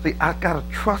 See, I gotta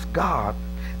trust God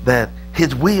that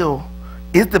His will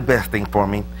is the best thing for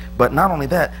me. But not only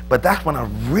that, but that's when I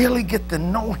really get to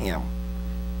know Him.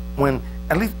 When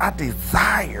at least I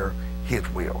desire His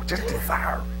will, just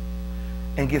desire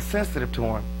it, and get sensitive to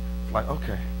Him. Like,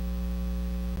 okay.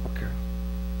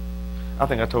 I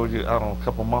think I told you, I don't know, a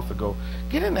couple months ago,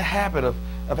 get in the habit of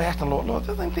asking the Lord, is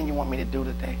there anything you want me to do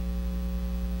today?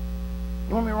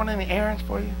 You want me to run any errands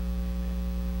for you?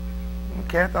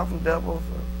 Cast out some devils?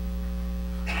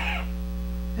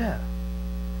 Yeah.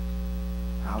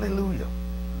 Hallelujah.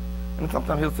 And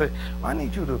sometimes He'll say, well, I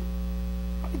need you to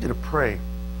pray.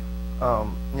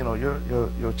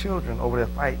 Your children over there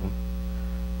fighting.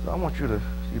 So I want you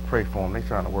pray for them. They're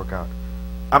trying to work out.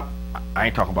 I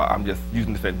ain't talking about, I'm just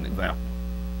using this as an example.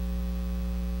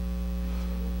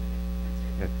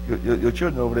 Your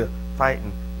children over there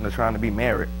fighting, and they're trying to be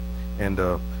married, and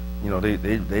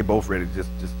they both ready to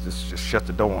just shut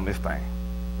the door on this thing.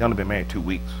 They only been married 2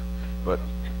 weeks, but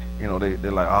they're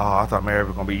like, oh, I thought marriage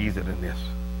was gonna be easier than this.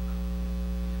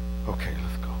 Okay,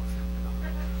 let's go.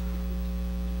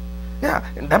 Yeah,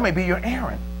 and that may be your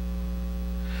errand.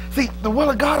 See, the will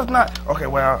of God is not, okay,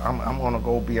 well, I'm gonna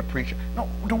go be a preacher. No,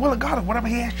 the will of God is whatever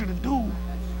He asks you to do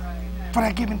for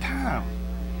that given time.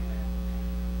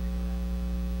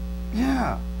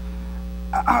 Yeah,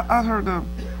 I heard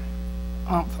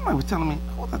somebody was telling me,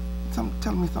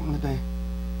 telling me something today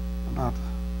about,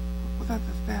 was that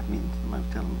the staff meeting? Somebody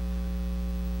was telling me.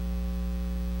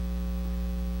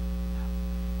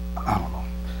 I don't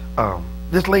know.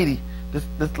 This lady, these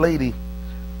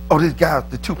guys,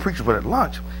 the two preachers were at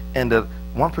lunch, and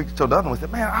one preacher told the other one, he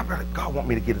said, man, I really, God want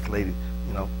me to get this lady,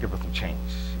 give her some change.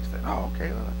 She said, oh, okay.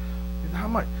 He said, how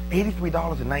much?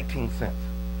 $83.19.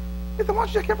 He said, why don't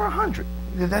you just give her 100?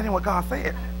 He said, that ain't what God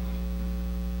said.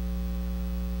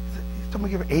 He told me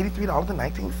to give her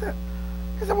 $83.19.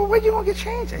 He said, well, where you going to get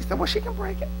change? He said, well, she can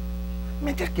break it.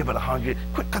 Man, just give it 100,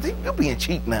 quick, because you're being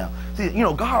cheap now. See,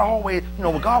 God always,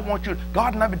 what God wants you,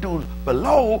 God never do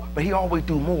below, but He always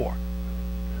do more.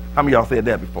 How many of y'all said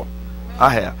that before? I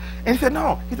have. And he said,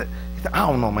 no. He said, I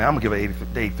don't know, man. I'm going to give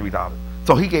her $83.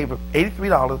 So he gave her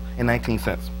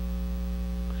 $83.19.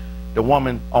 The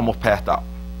woman almost passed out.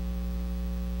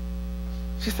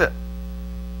 She said,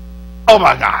 oh,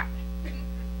 my God.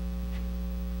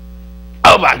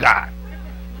 Oh, my God.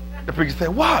 The preacher said,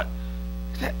 what?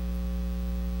 He said,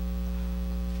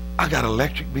 I got an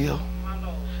electric bill,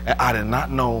 and I did not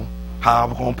know how I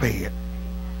was going to pay it.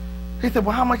 He said,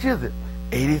 well, how much is it?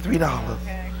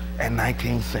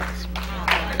 $83.19.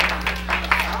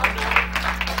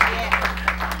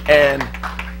 And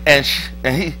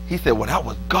he said, well, that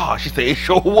was God. She said, it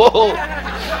sure was.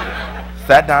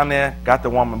 Sat down there, got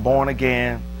the woman born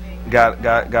again, got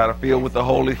her filled with the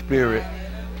Holy Spirit,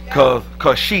 cause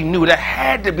she knew that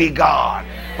had to be God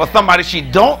for somebody she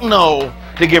don't know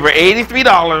to give her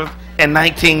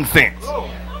 $83.19.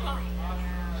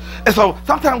 And so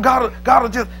sometimes God will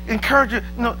just encourage you,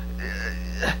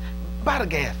 buy the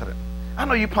gas for it. I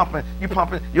know you pumping,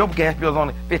 your gas bill's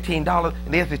only $15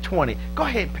 and theirs is $20. Go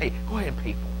ahead and pay. Go ahead and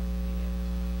pay for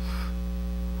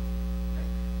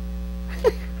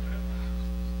it.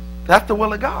 That's the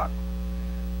will of God.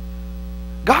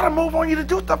 God will move on you to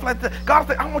do stuff like that. God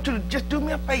will say, I want you to just do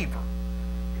me a favor.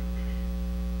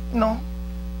 No.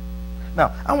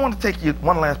 Now, I want to take you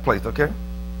one last place, okay?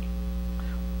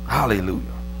 Hallelujah.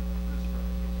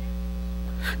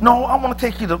 No, I want to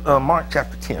take you to Mark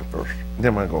chapter 10 first.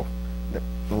 Then we'll go.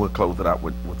 We'll close it out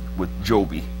with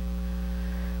Joby.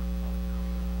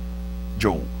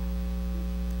 Job.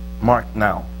 Mark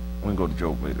now. We can go to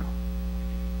Job later.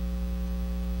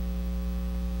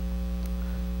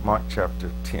 Mark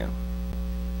chapter 10.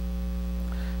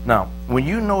 Now, when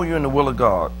you know you're in the will of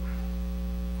God,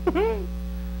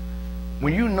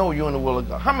 when you know you're in the will of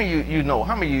God, how many of you know?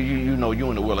 How many of you know you're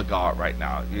in the will of God right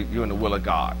now? You're in the will of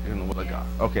God. You're in the will of God.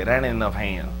 Okay, that ain't enough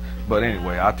hands. But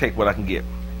anyway, I'll take what I can get.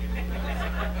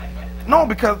 No,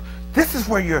 because this is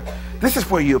where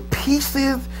your peace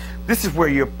is. This is where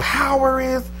your power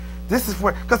is. This is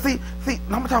where, because see, I'm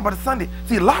gonna talk about it Sunday.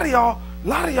 See, a lot of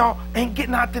y'all ain't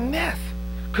getting out the nest,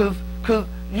 cause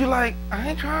you like, I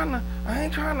ain't trying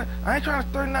to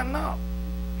stir nothing up.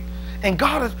 And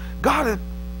God is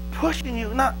pushing you,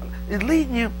 is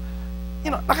leading you.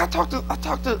 Like I talked to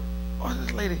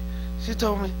this lady. She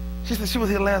told me, she said she was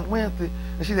here last Wednesday,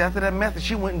 and she said after that message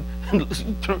she went and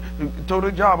she told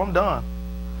her job, I'm done.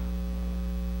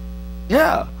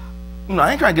 Yeah.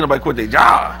 I ain't trying to get nobody quit their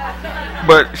job.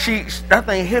 But that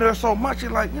thing hit her so much, she's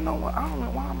like, you know what, I don't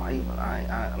know, why am I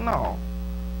even, no.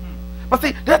 But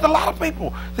see, there's a lot of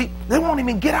people, see, they won't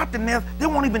even get out the nest, they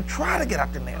won't even try to get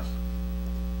out the nest.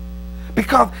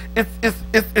 Because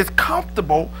it's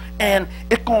comfortable, and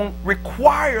it's going to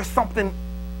require something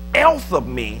else of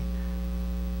me.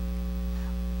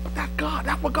 But that's God.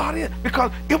 That's what God is. Because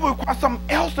it will require something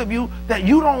else of you that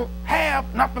you don't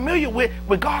have, not familiar with,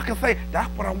 where God can say, that's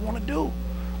what I want to do.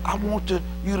 I want you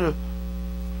to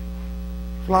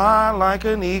fly like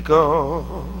an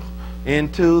eagle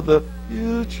into the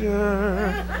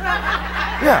future.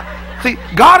 Yeah. See,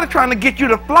 God is trying to get you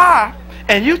to fly,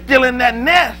 and you still in that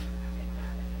nest.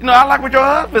 I like what your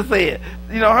husband said.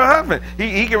 Her husband,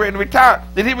 he get ready to retire.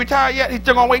 Did he retire yet? He's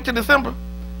still going to wait till December?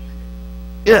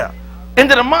 Yeah. End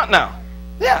of the month now.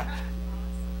 Yeah.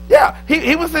 Yeah.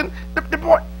 He was in, the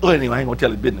boy, well, anyway, I ain't going to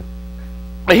tell his business.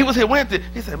 But he was here Wednesday.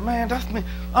 He said, man, that's me.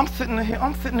 I'm sitting in here.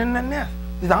 I'm sitting in that nest.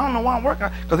 He said, I don't know why I'm working.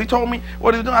 Because he told me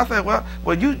what he was doing. I said, well,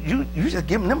 you just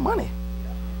giving them money.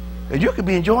 And you could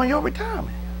be enjoying your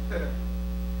retirement.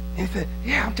 And he said,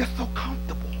 yeah, I'm just so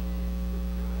comfortable.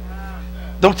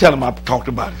 Don't tell him I talked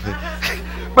about it.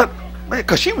 But,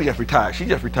 because she was just retired. She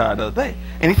just retired the other day.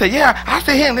 And he said, yeah, I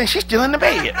said, here, and then she's still in the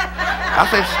bed. I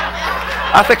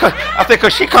said,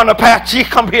 because she come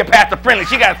here past the friendly.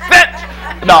 She got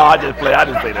sent. No, I just play. I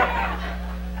didn't say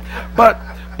that. But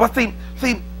see,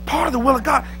 part of the will of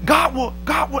God, God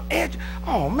will edge.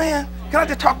 Oh, man. Can I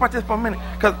just talk about this for a minute?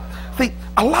 Because, see,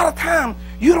 a lot of times,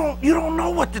 you don't know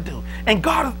what to do. And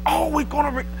God is always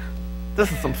going to, this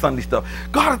is some Sunday stuff.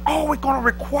 God is always going to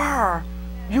require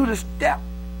you to step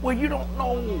where you don't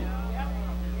know.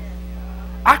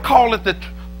 I call it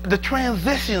the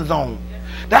transition zone.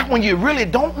 That's when you really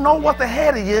don't know what's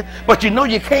ahead of you, but you know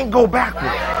you can't go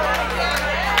backwards.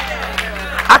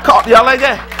 I call y'all like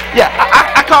that? Yeah,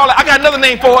 I call it, I got another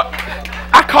name for it.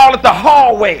 I call it the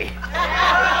hallway.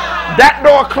 That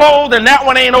door closed and that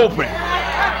one ain't open.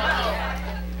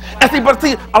 And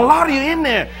see, a lot of you in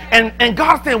there, and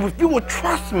God said, if you would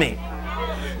trust me,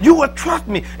 you would trust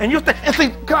me, and you'll say, and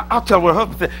see, I'll tell you what her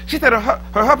husband said. She said her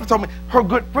husband told me her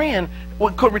good friend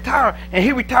could retire, and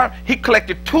he retired. He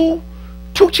collected two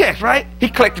checks, right? He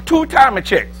collected 2 retirement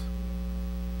checks.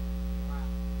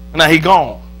 Now he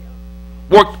gone.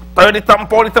 Worked 30-something,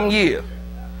 40-something years,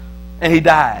 and he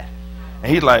died.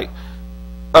 And he's like,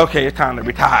 okay, it's time to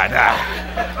retire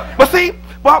now. But see,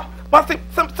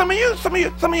 some of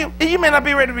you, you may not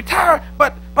be ready to retire,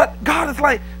 but God is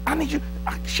like, I need you.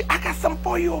 I got something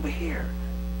for you over here.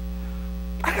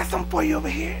 I got something for you over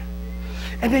here.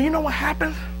 And then you know what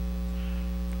happens?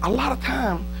 A lot of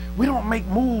times we don't make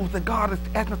moves that God is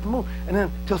asking us to move, and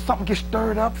then till something gets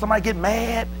stirred up, somebody get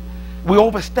mad, we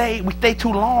overstay, we stay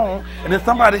too long, and then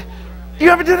somebody. You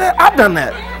ever do that? I've done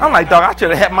that. I'm like, dog, I should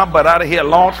have had my butt out of here a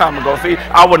long time ago. See,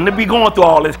 I wouldn't be going through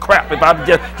all this crap if I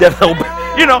just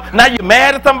now you're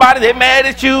mad at somebody, they're mad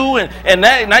at you, and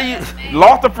now you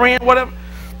lost a friend, whatever.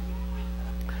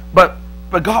 But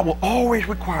God will always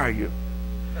require you.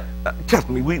 Trust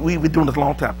me, we've been doing this a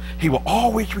long time. He will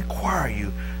always require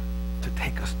you to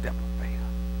take a step of faith.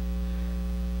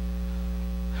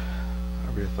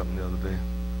 I read something the other day.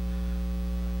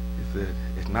 He said,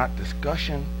 it's not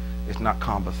discussion, it's not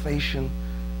conversation,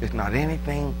 it's not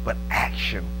anything but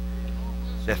action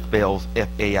that spells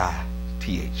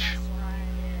F-A-I-T-H.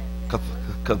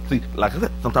 Because, see, like I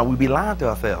said, sometimes we be lying to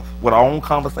ourselves with our own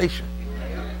conversation.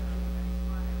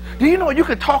 Do you know you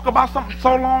can talk about something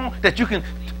so long that you can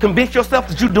convince yourself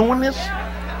that you're doing this?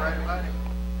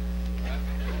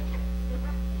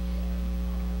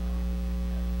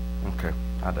 Okay,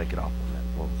 how'd I get off on that,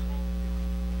 folks?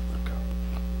 Okay.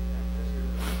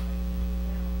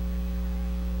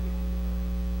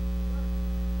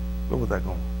 Where was that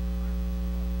going?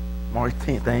 March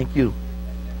 10th, thank you.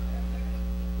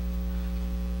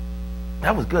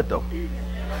 That was good, though.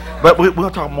 But we're going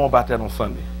to talk more about that on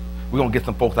Sunday. We're going to get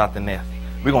some folks out the nest.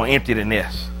 We're going to empty the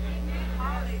nest.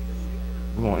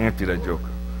 We're going to empty that joker.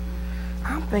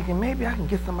 I'm thinking maybe I can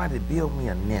get somebody to build me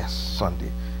a nest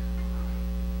Sunday.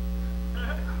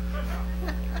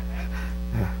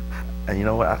 And you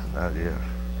know what? Yeah.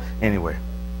 Anyway.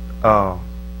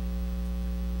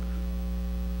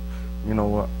 You know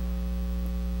what?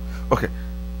 Okay.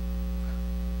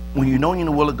 When you know you're in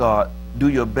the will of God, do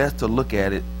your best to look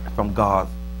at it from God's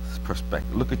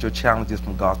perspective. Look at your challenges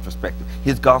from God's perspective.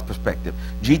 His God's perspective.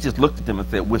 Jesus looked at them and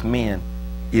said, with men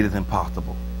it is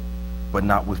impossible, but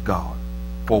not with God.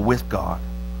 For with God,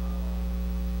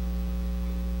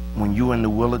 when you're in the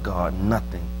will of God,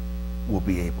 nothing will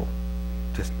be able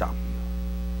to stop you.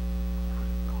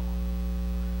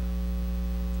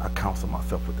 I counsel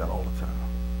myself with that all the time.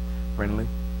 Friendly,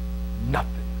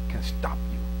 nothing can stop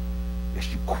you unless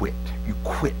you quit. You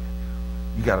quit.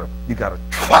 You gotta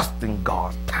trust in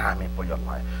God's timing for your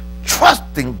life. Trust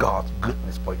in God's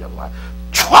goodness for your life.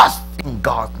 Trust in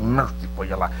God's mercy for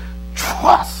your life.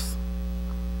 Trust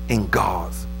in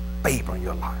God's favor in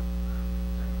your life.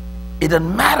 It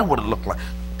doesn't matter what it looks like.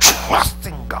 Trust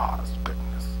in God's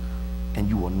goodness. And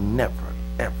you will never,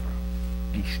 ever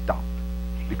be stopped.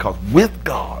 Because with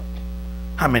God,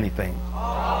 how many things?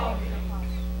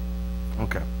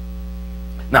 Okay.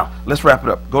 Now, let's wrap it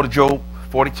up. Go to Job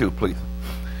 42, please.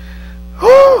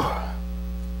 Whew.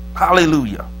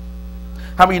 Hallelujah.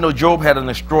 How many of you know Job had an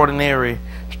extraordinary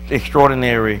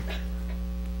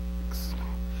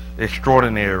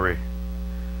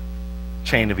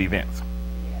chain of events?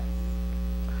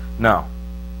 Now,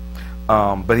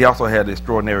 but he also had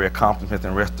extraordinary accomplishments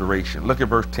and restoration. Look at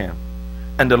verse 10.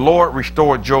 And the Lord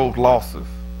restored Job's losses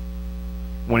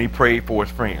when he prayed for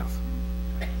his friends.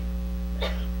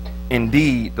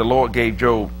 Indeed, the Lord gave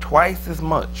Job twice as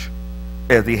much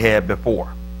as he had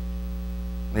before.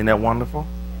 Isn't that wonderful?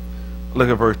 Look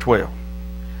at verse 12.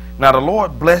 Now the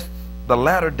Lord blessed the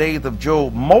latter days of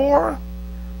Job more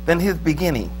than his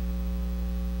beginning.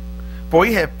 For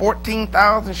he had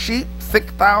 14,000 sheep,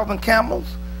 6,000 camels,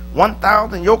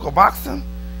 1,000 yoke of oxen,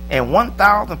 and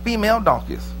 1,000 female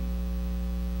donkeys.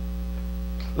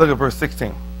 Look at verse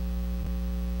 16.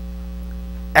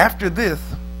 After this,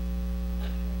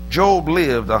 Job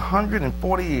lived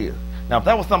 140 years. Now, if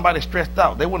that was somebody stressed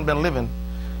out, they wouldn't have been living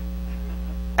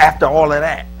after all of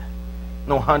that.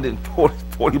 No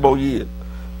 140 more years.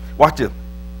 Watch this.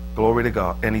 Glory to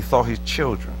God. And he saw his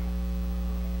children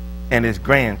and his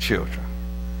grandchildren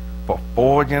for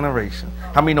 4 generations.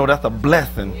 How many know that's a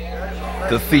blessing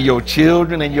to see your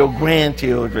children and your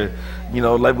grandchildren? You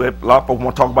know, like a lot of folks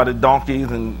want to talk about the donkeys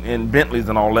and Bentleys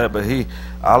and all that, but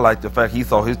I like the fact he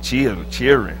saw his children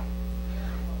cheering.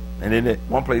 And then at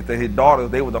one place that his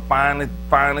daughters, they were the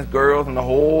finest girls in the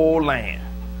whole land.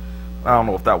 I don't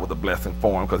know if that was a blessing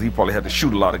for him, because he probably had to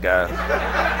shoot a lot of guys.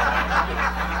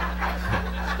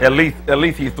 At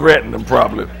least he threatened them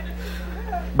probably.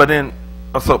 But then,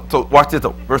 so watch this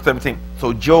though, verse 17.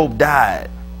 So Job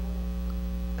died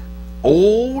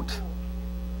old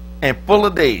and full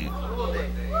of days.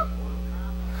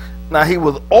 Now he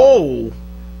was old,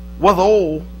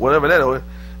 whatever that was,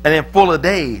 and then full of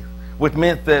days, which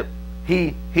meant that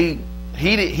he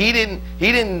didn't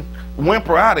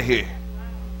whimper out of here.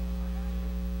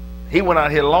 He went out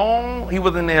here long. He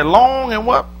was in there long and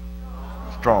what?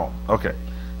 Strong. Okay.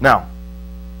 Now,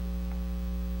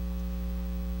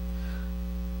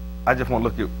 I just want to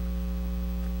look at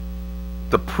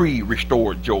the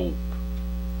pre-restored Job.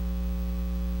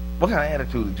 What kind of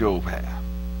attitude did Job have?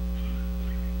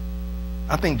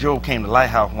 I think Job came to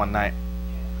Lighthouse one night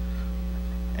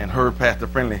and heard Pastor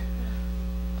Friendly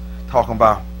talking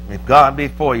about, if God be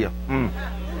for you.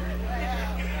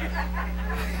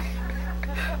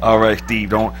 All right, Steve,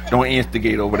 don't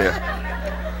instigate over there.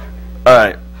 All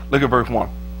right, look at verse 1.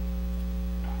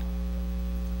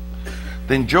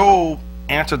 Then Job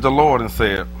answered the Lord and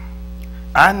said,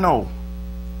 I know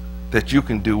that you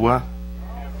can do what?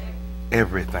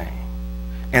 Everything.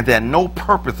 And that no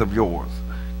purpose of yours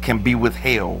can be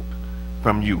withheld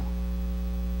from you.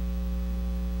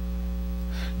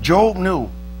 Job knew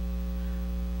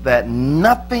that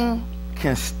nothing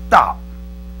can stop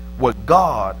what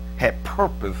God had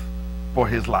purposed for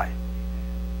his life.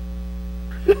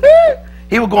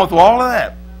 He was going through all of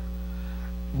that.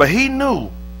 But he knew,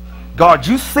 God,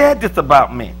 you said this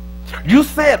about me. You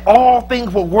said all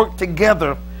things will work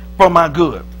together for my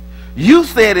good. You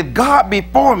said if God be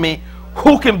for me,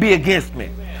 who can be against me?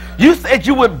 You said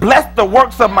you would bless the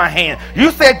works of my hand. You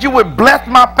said you would bless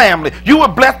my family. You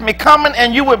would bless me coming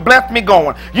and you would bless me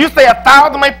going. You say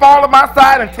 1,000 may fall on my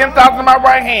side and 10,000 on my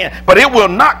right hand, but it will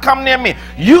not come near me.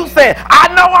 You said, I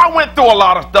know I went through a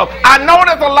lot of stuff. I know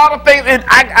there's a lot of things.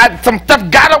 Some stuff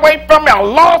got away from me. I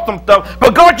lost some stuff.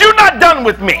 But God, you're not done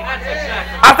with me.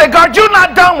 I said, God, you're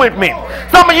not done with me.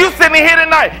 Some of you sitting here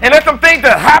tonight, and there's some things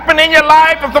that happen in your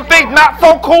life and some things not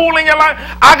so cool in your life.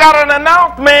 I got an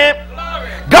announcement.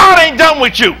 God ain't done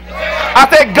with you. I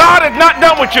said, God is not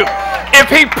done with you. If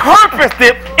he purposed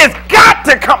it, it's got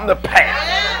to come to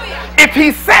pass. If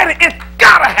he said it, it's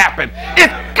got to happen.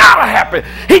 It's got to happen.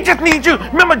 He just needs you.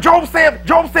 Remember Job said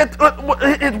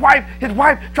his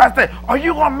wife tried to say, are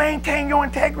you going to maintain your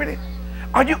integrity?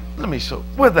 Are you? Let me show.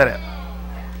 Where's that at?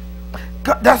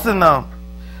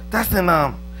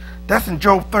 That's in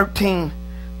Job 13.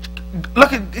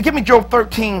 Give me Job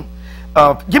 13.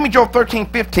 Give me Job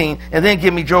 13:15, and then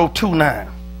give me Job 2:9.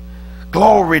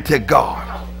 Glory to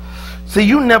God. See,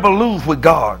 you never lose with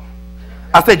God.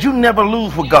 I said you never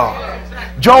lose with God.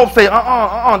 Job said,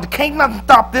 can't nothing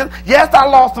stop this. Yes, I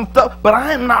lost some stuff, but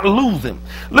I am not losing.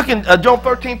 Look in Job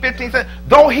 13:15 said,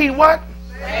 though he what?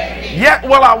 Yet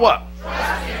will I what?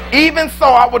 Even so,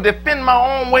 I will defend my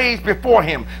own ways before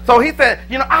him. So he said,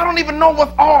 I don't even know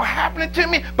what's all happening to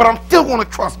me, but I'm still going to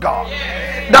trust God.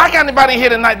 Now, I got anybody here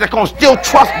tonight that's going to still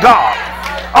trust God.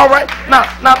 All right. Now,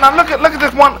 look at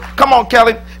this one. Come on,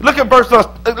 Kelly. Look at verse 9.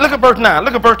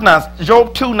 Look at verse 9.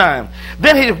 Job 2:9.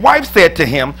 Then his wife said to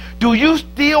him, do you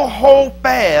still hold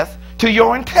fast to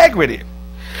your integrity?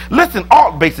 Listen,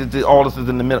 basically all this is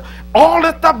in the middle. All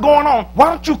this stuff going on. Why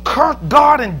don't you curse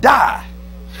God and die?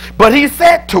 But he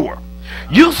said to her,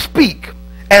 you speak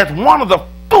as one of the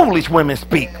foolish women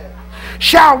speak.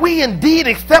 Shall we indeed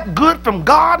accept good from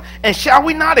God, and shall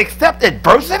we not accept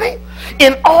adversity?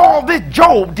 In all this,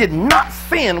 Job did not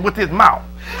sin with his mouth.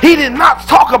 He did not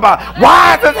talk about,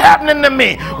 why is this happening to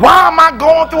me? Why am I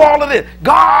going through all of this?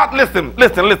 God, listen,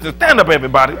 stand up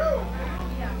everybody.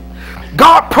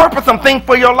 God purposed some things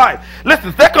for your life.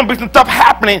 Listen, there's going to be some stuff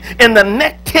happening in the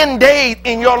next 10 days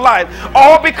in your life.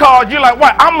 All because you're like,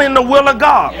 what? I'm in the will of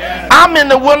God. I'm in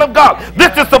the will of God.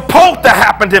 This is supposed to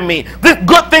happen to me. This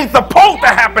good thing's supposed to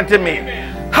happen to me.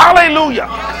 Hallelujah.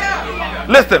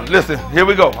 Listen, here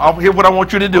we go. Here's what I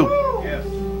want you to do.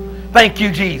 Thank you,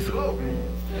 Jesus.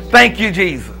 Thank you,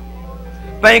 Jesus.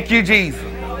 Thank you, Jesus.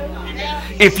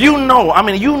 If you know,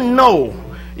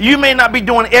 you may not be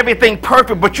doing everything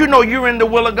perfect, but you know you're in the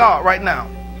will of God right now.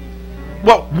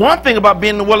 Well, one thing about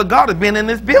being in the will of God is being in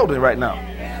this building right now.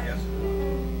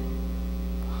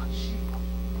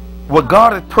 What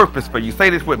God has purposed for you, say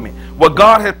this with me. What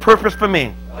God has purposed for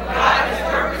me,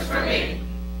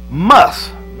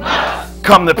 must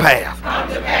come to pass.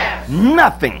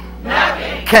 Nothing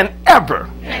can ever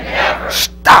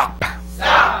stop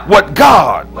what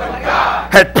God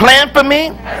had planned for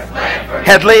me,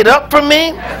 has laid up for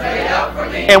me,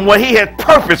 and what he has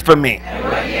purposed for me.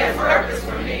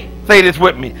 Say this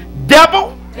with me.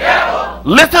 Devil,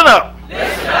 listen up.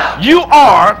 You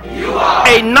are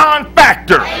a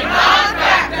non-factor.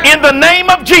 In the name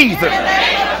of Jesus,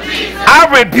 I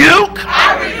rebuke,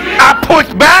 I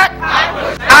push back,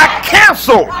 I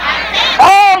cancel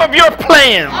all of your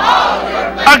plans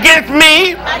against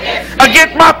me,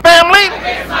 against my family,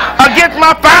 against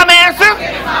my finances,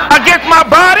 against my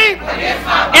body.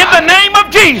 In the name of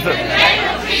Jesus,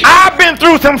 I've been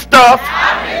through some stuff.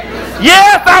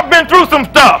 Yes, I've been through some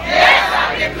stuff.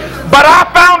 But I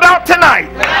found out tonight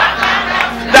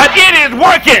that it is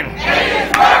working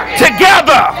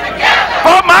together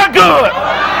for my good.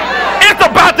 It's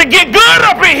about to get good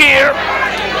up in here.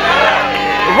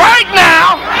 Right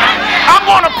now, I'm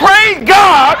going to praise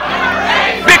God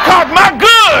because my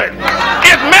good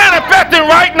is manifesting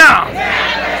right now.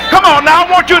 Come on now,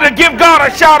 I want you to give God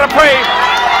a shout of praise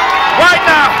right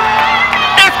now.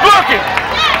 It's working.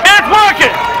 It's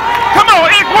working. Come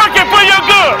on, it's working for your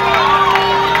good.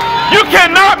 You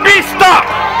cannot be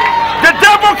stopped. The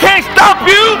devil can't stop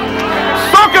you.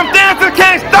 Circumstances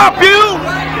can't stop you.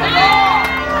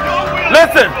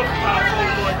 Listen,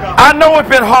 I know it's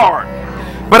been hard,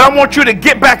 but I want you to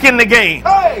get back in the game.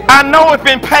 I know it's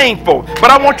been painful,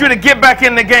 but I want you to get back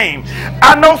in the game.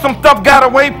 I know some stuff got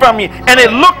away from you, and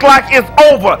it looked like it's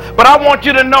over, but I want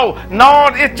you to know, no,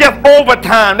 it's just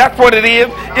overtime. That's what it is.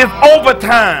 It's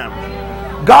overtime.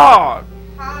 God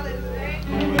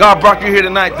brought you here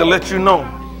tonight to let you know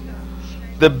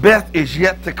the best is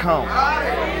yet to come.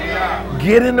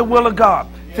 Get in the will of God.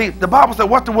 See, the Bible said,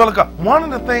 what's the will of God? One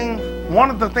of the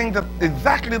things that's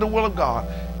exactly the will of God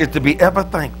is to be ever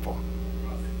thankful.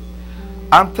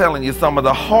 I'm telling you, some of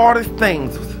the hardest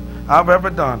things I've ever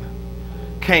done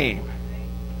came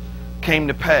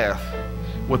to pass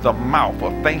with a mouth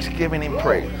of thanksgiving and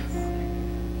praise.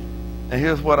 And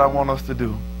here's what I want us to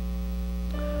do.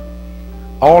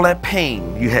 All that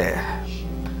pain you had,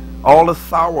 all the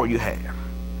sorrow you had,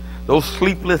 those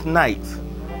sleepless nights,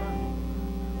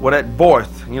 where that voice,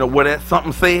 where that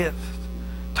something said,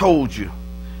 told you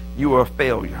you were a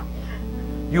failure.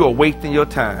 You are wasting your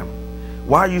time.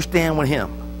 Why are you staying with him?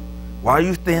 Why are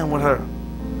you staying with her?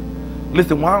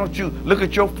 Listen, why don't you look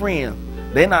at your friends?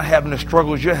 They're not having the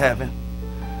struggles you're having.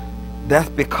 That's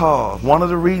because one of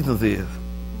the reasons is,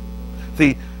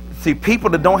 see, people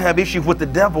that don't have issues with the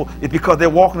devil is because they're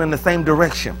walking in the same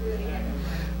direction.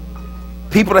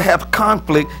 People that have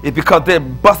conflict is because they're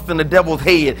busting the devil's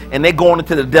head and they're going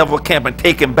into the devil's camp and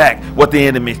taking back what the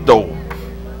enemy stole.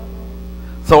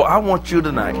 So I want you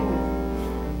tonight,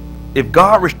 if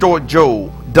God restored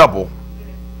Job double,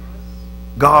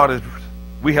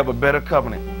 we have a better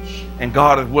covenant, and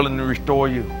God is willing to restore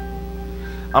you.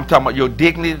 I'm talking about your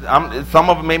dignity. Some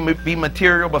of it may be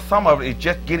material, but some of it is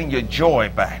just getting your joy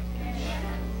back.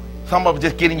 Some of it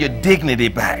just getting your dignity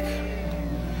back.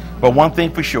 But one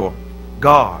thing for sure,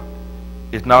 God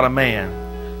is not a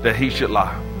man that he should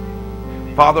lie.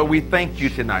 Father, we thank you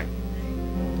tonight.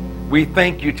 We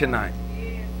thank you tonight.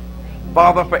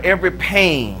 Father, for every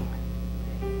pain,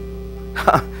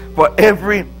 for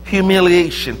every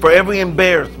humiliation, for every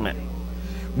embarrassment,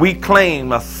 we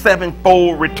claim a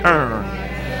sevenfold return.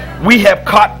 We have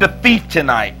caught the thief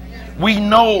tonight. We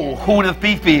know who the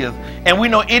thief is, and we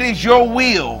know it is your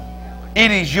will.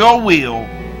 It is your will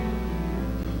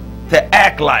to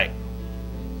act like,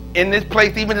 in this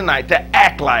place even tonight, to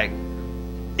act like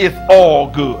it's all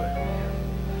good.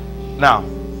 Now,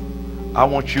 I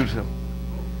want you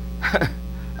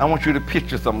to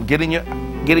picture something. Get in your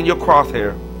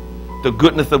crosshair the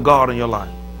goodness of God in your life.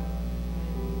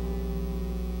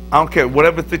 I don't care,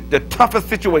 whatever the toughest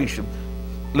situation.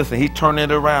 Listen, he's turning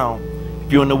it around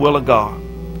if you're in the will of God.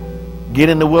 Get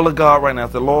in the will of God right now.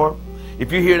 Say, Lord,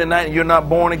 if you're here tonight and you're not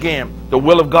born again, the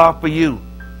will of God for you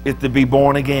is to be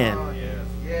born again.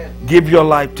 Give your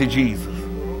life to Jesus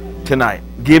tonight.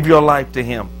 Give your life to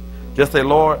him. Just say,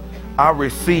 Lord, I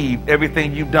receive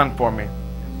everything you've done for me.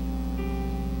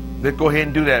 Let's go ahead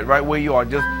and do that right where you are.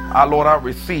 Just, Lord, I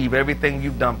receive everything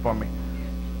you've done for me.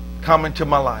 Come into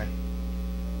my life.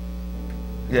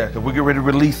 Yeah, because we get ready to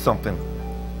release something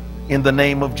in the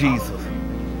name of Jesus.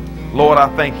 Lord, I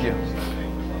thank you.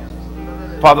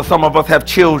 Father, some of us have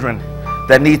children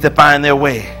that need to find their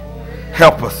way.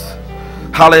 Help us.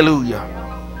 Hallelujah.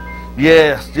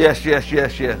 Yes.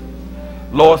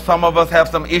 Lord, some of us have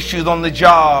some issues on the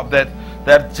job that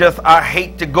just, I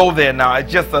hate to go there now.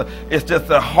 It's just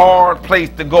a hard place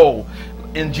to go.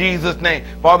 In Jesus' name.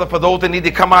 Father, for those that need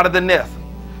to come out of the nest,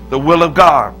 the will of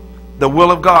God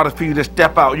is for you to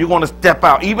step out. You're going to step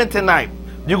out. Even tonight,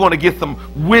 you're going to get some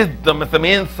wisdom and some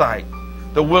insight.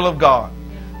 The will of God.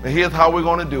 And here's how we're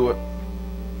going to do it.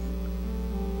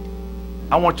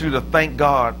 I want you to thank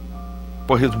God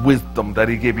for his wisdom that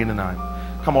he gave you tonight.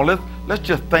 Come on, let's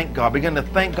just thank God. Begin to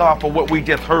thank God for what we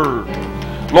just heard.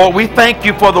 Lord, we thank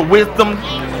you for the wisdom.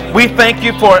 We thank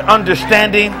you for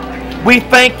understanding. We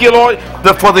thank you, Lord,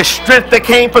 for the strength that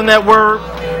came from that word.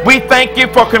 We thank you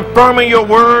for confirming your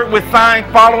word with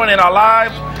signs following in our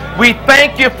lives. We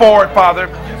thank you for it, Father.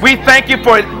 We thank you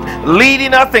for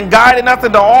leading us and guiding us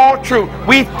into all truth.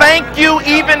 We thank you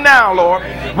even now, Lord.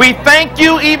 We thank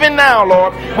you even now,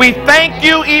 Lord. We thank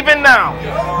you even now.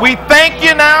 We thank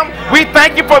you now. We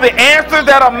thank you for the answers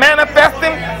that are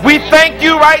manifesting. We thank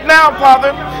you right now,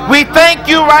 Father. We thank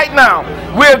you right now.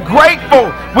 We're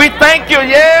grateful. We thank you.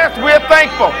 Yes, we're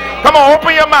thankful. Come on,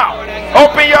 open your mouth.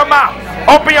 Open your mouth.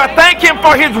 Thank him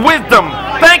for his wisdom.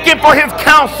 Thank him for his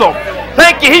counsel.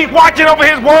 Thank you. He's watching over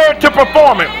his word to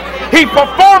perform it. He's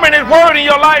performing his word in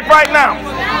your life right now.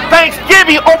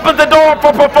 Thanksgiving opens the door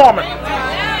for performance.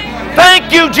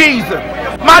 Thank you, Jesus.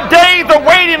 My days of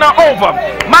waiting are over.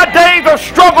 My days of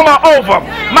struggle are over.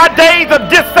 My days of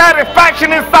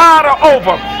dissatisfaction inside are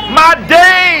over. My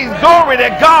days, glory to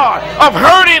God, of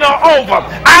hurting are over.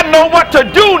 I know what to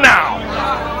do now.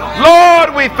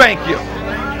 Lord, we thank you.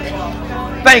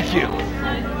 Thank you.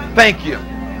 Thank you.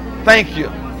 Thank you.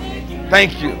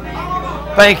 Thank you.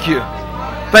 Thank you.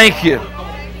 Thank you.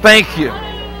 Thank you.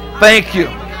 Thank you.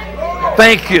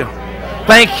 Thank you.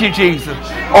 Thank you, Jesus.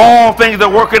 All things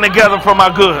are working together for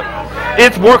my good.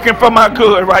 It's working for my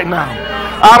good right now.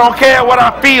 I don't care what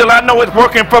I feel. I know it's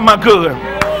working for my good.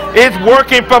 It's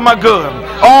working for my good.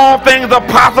 All things are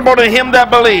possible to him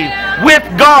that believes. With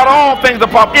God, all things are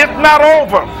possible. It's not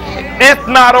over. It's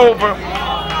not over.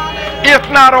 It's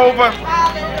not over.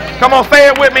 Come on, say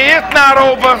it with me. It's not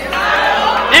over.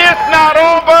 It's not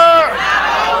over.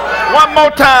 One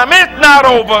more time. It's not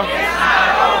over.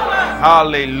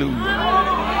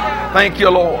 Hallelujah. Thank you,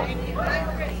 Lord.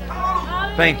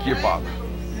 Thank you, Father.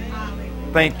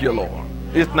 Thank you, Lord.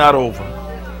 It's not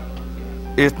over.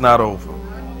 It's not over.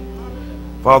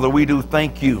 Father, we do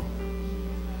thank you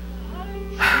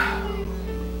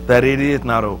that it is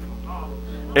not over.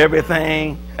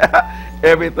 Everything,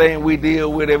 everything we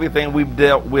deal with, everything we've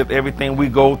dealt with, everything we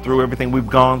go through, everything we've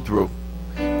gone through,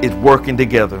 is working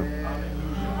together.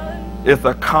 It's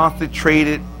a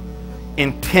concentrated,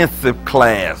 intensive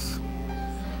class.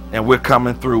 And we're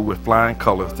coming through with flying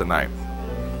colors tonight.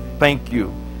 Thank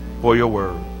you for your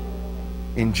word.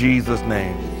 In Jesus'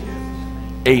 name,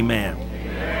 amen.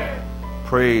 Amen.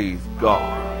 Praise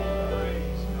God.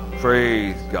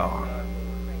 Praise God.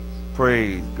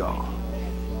 Praise God.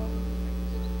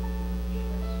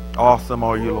 Awesome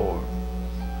are you, Lord.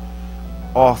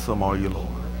 Awesome are you, Lord.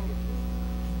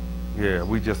 Yeah,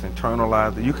 we just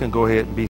internalized it. You can go ahead and be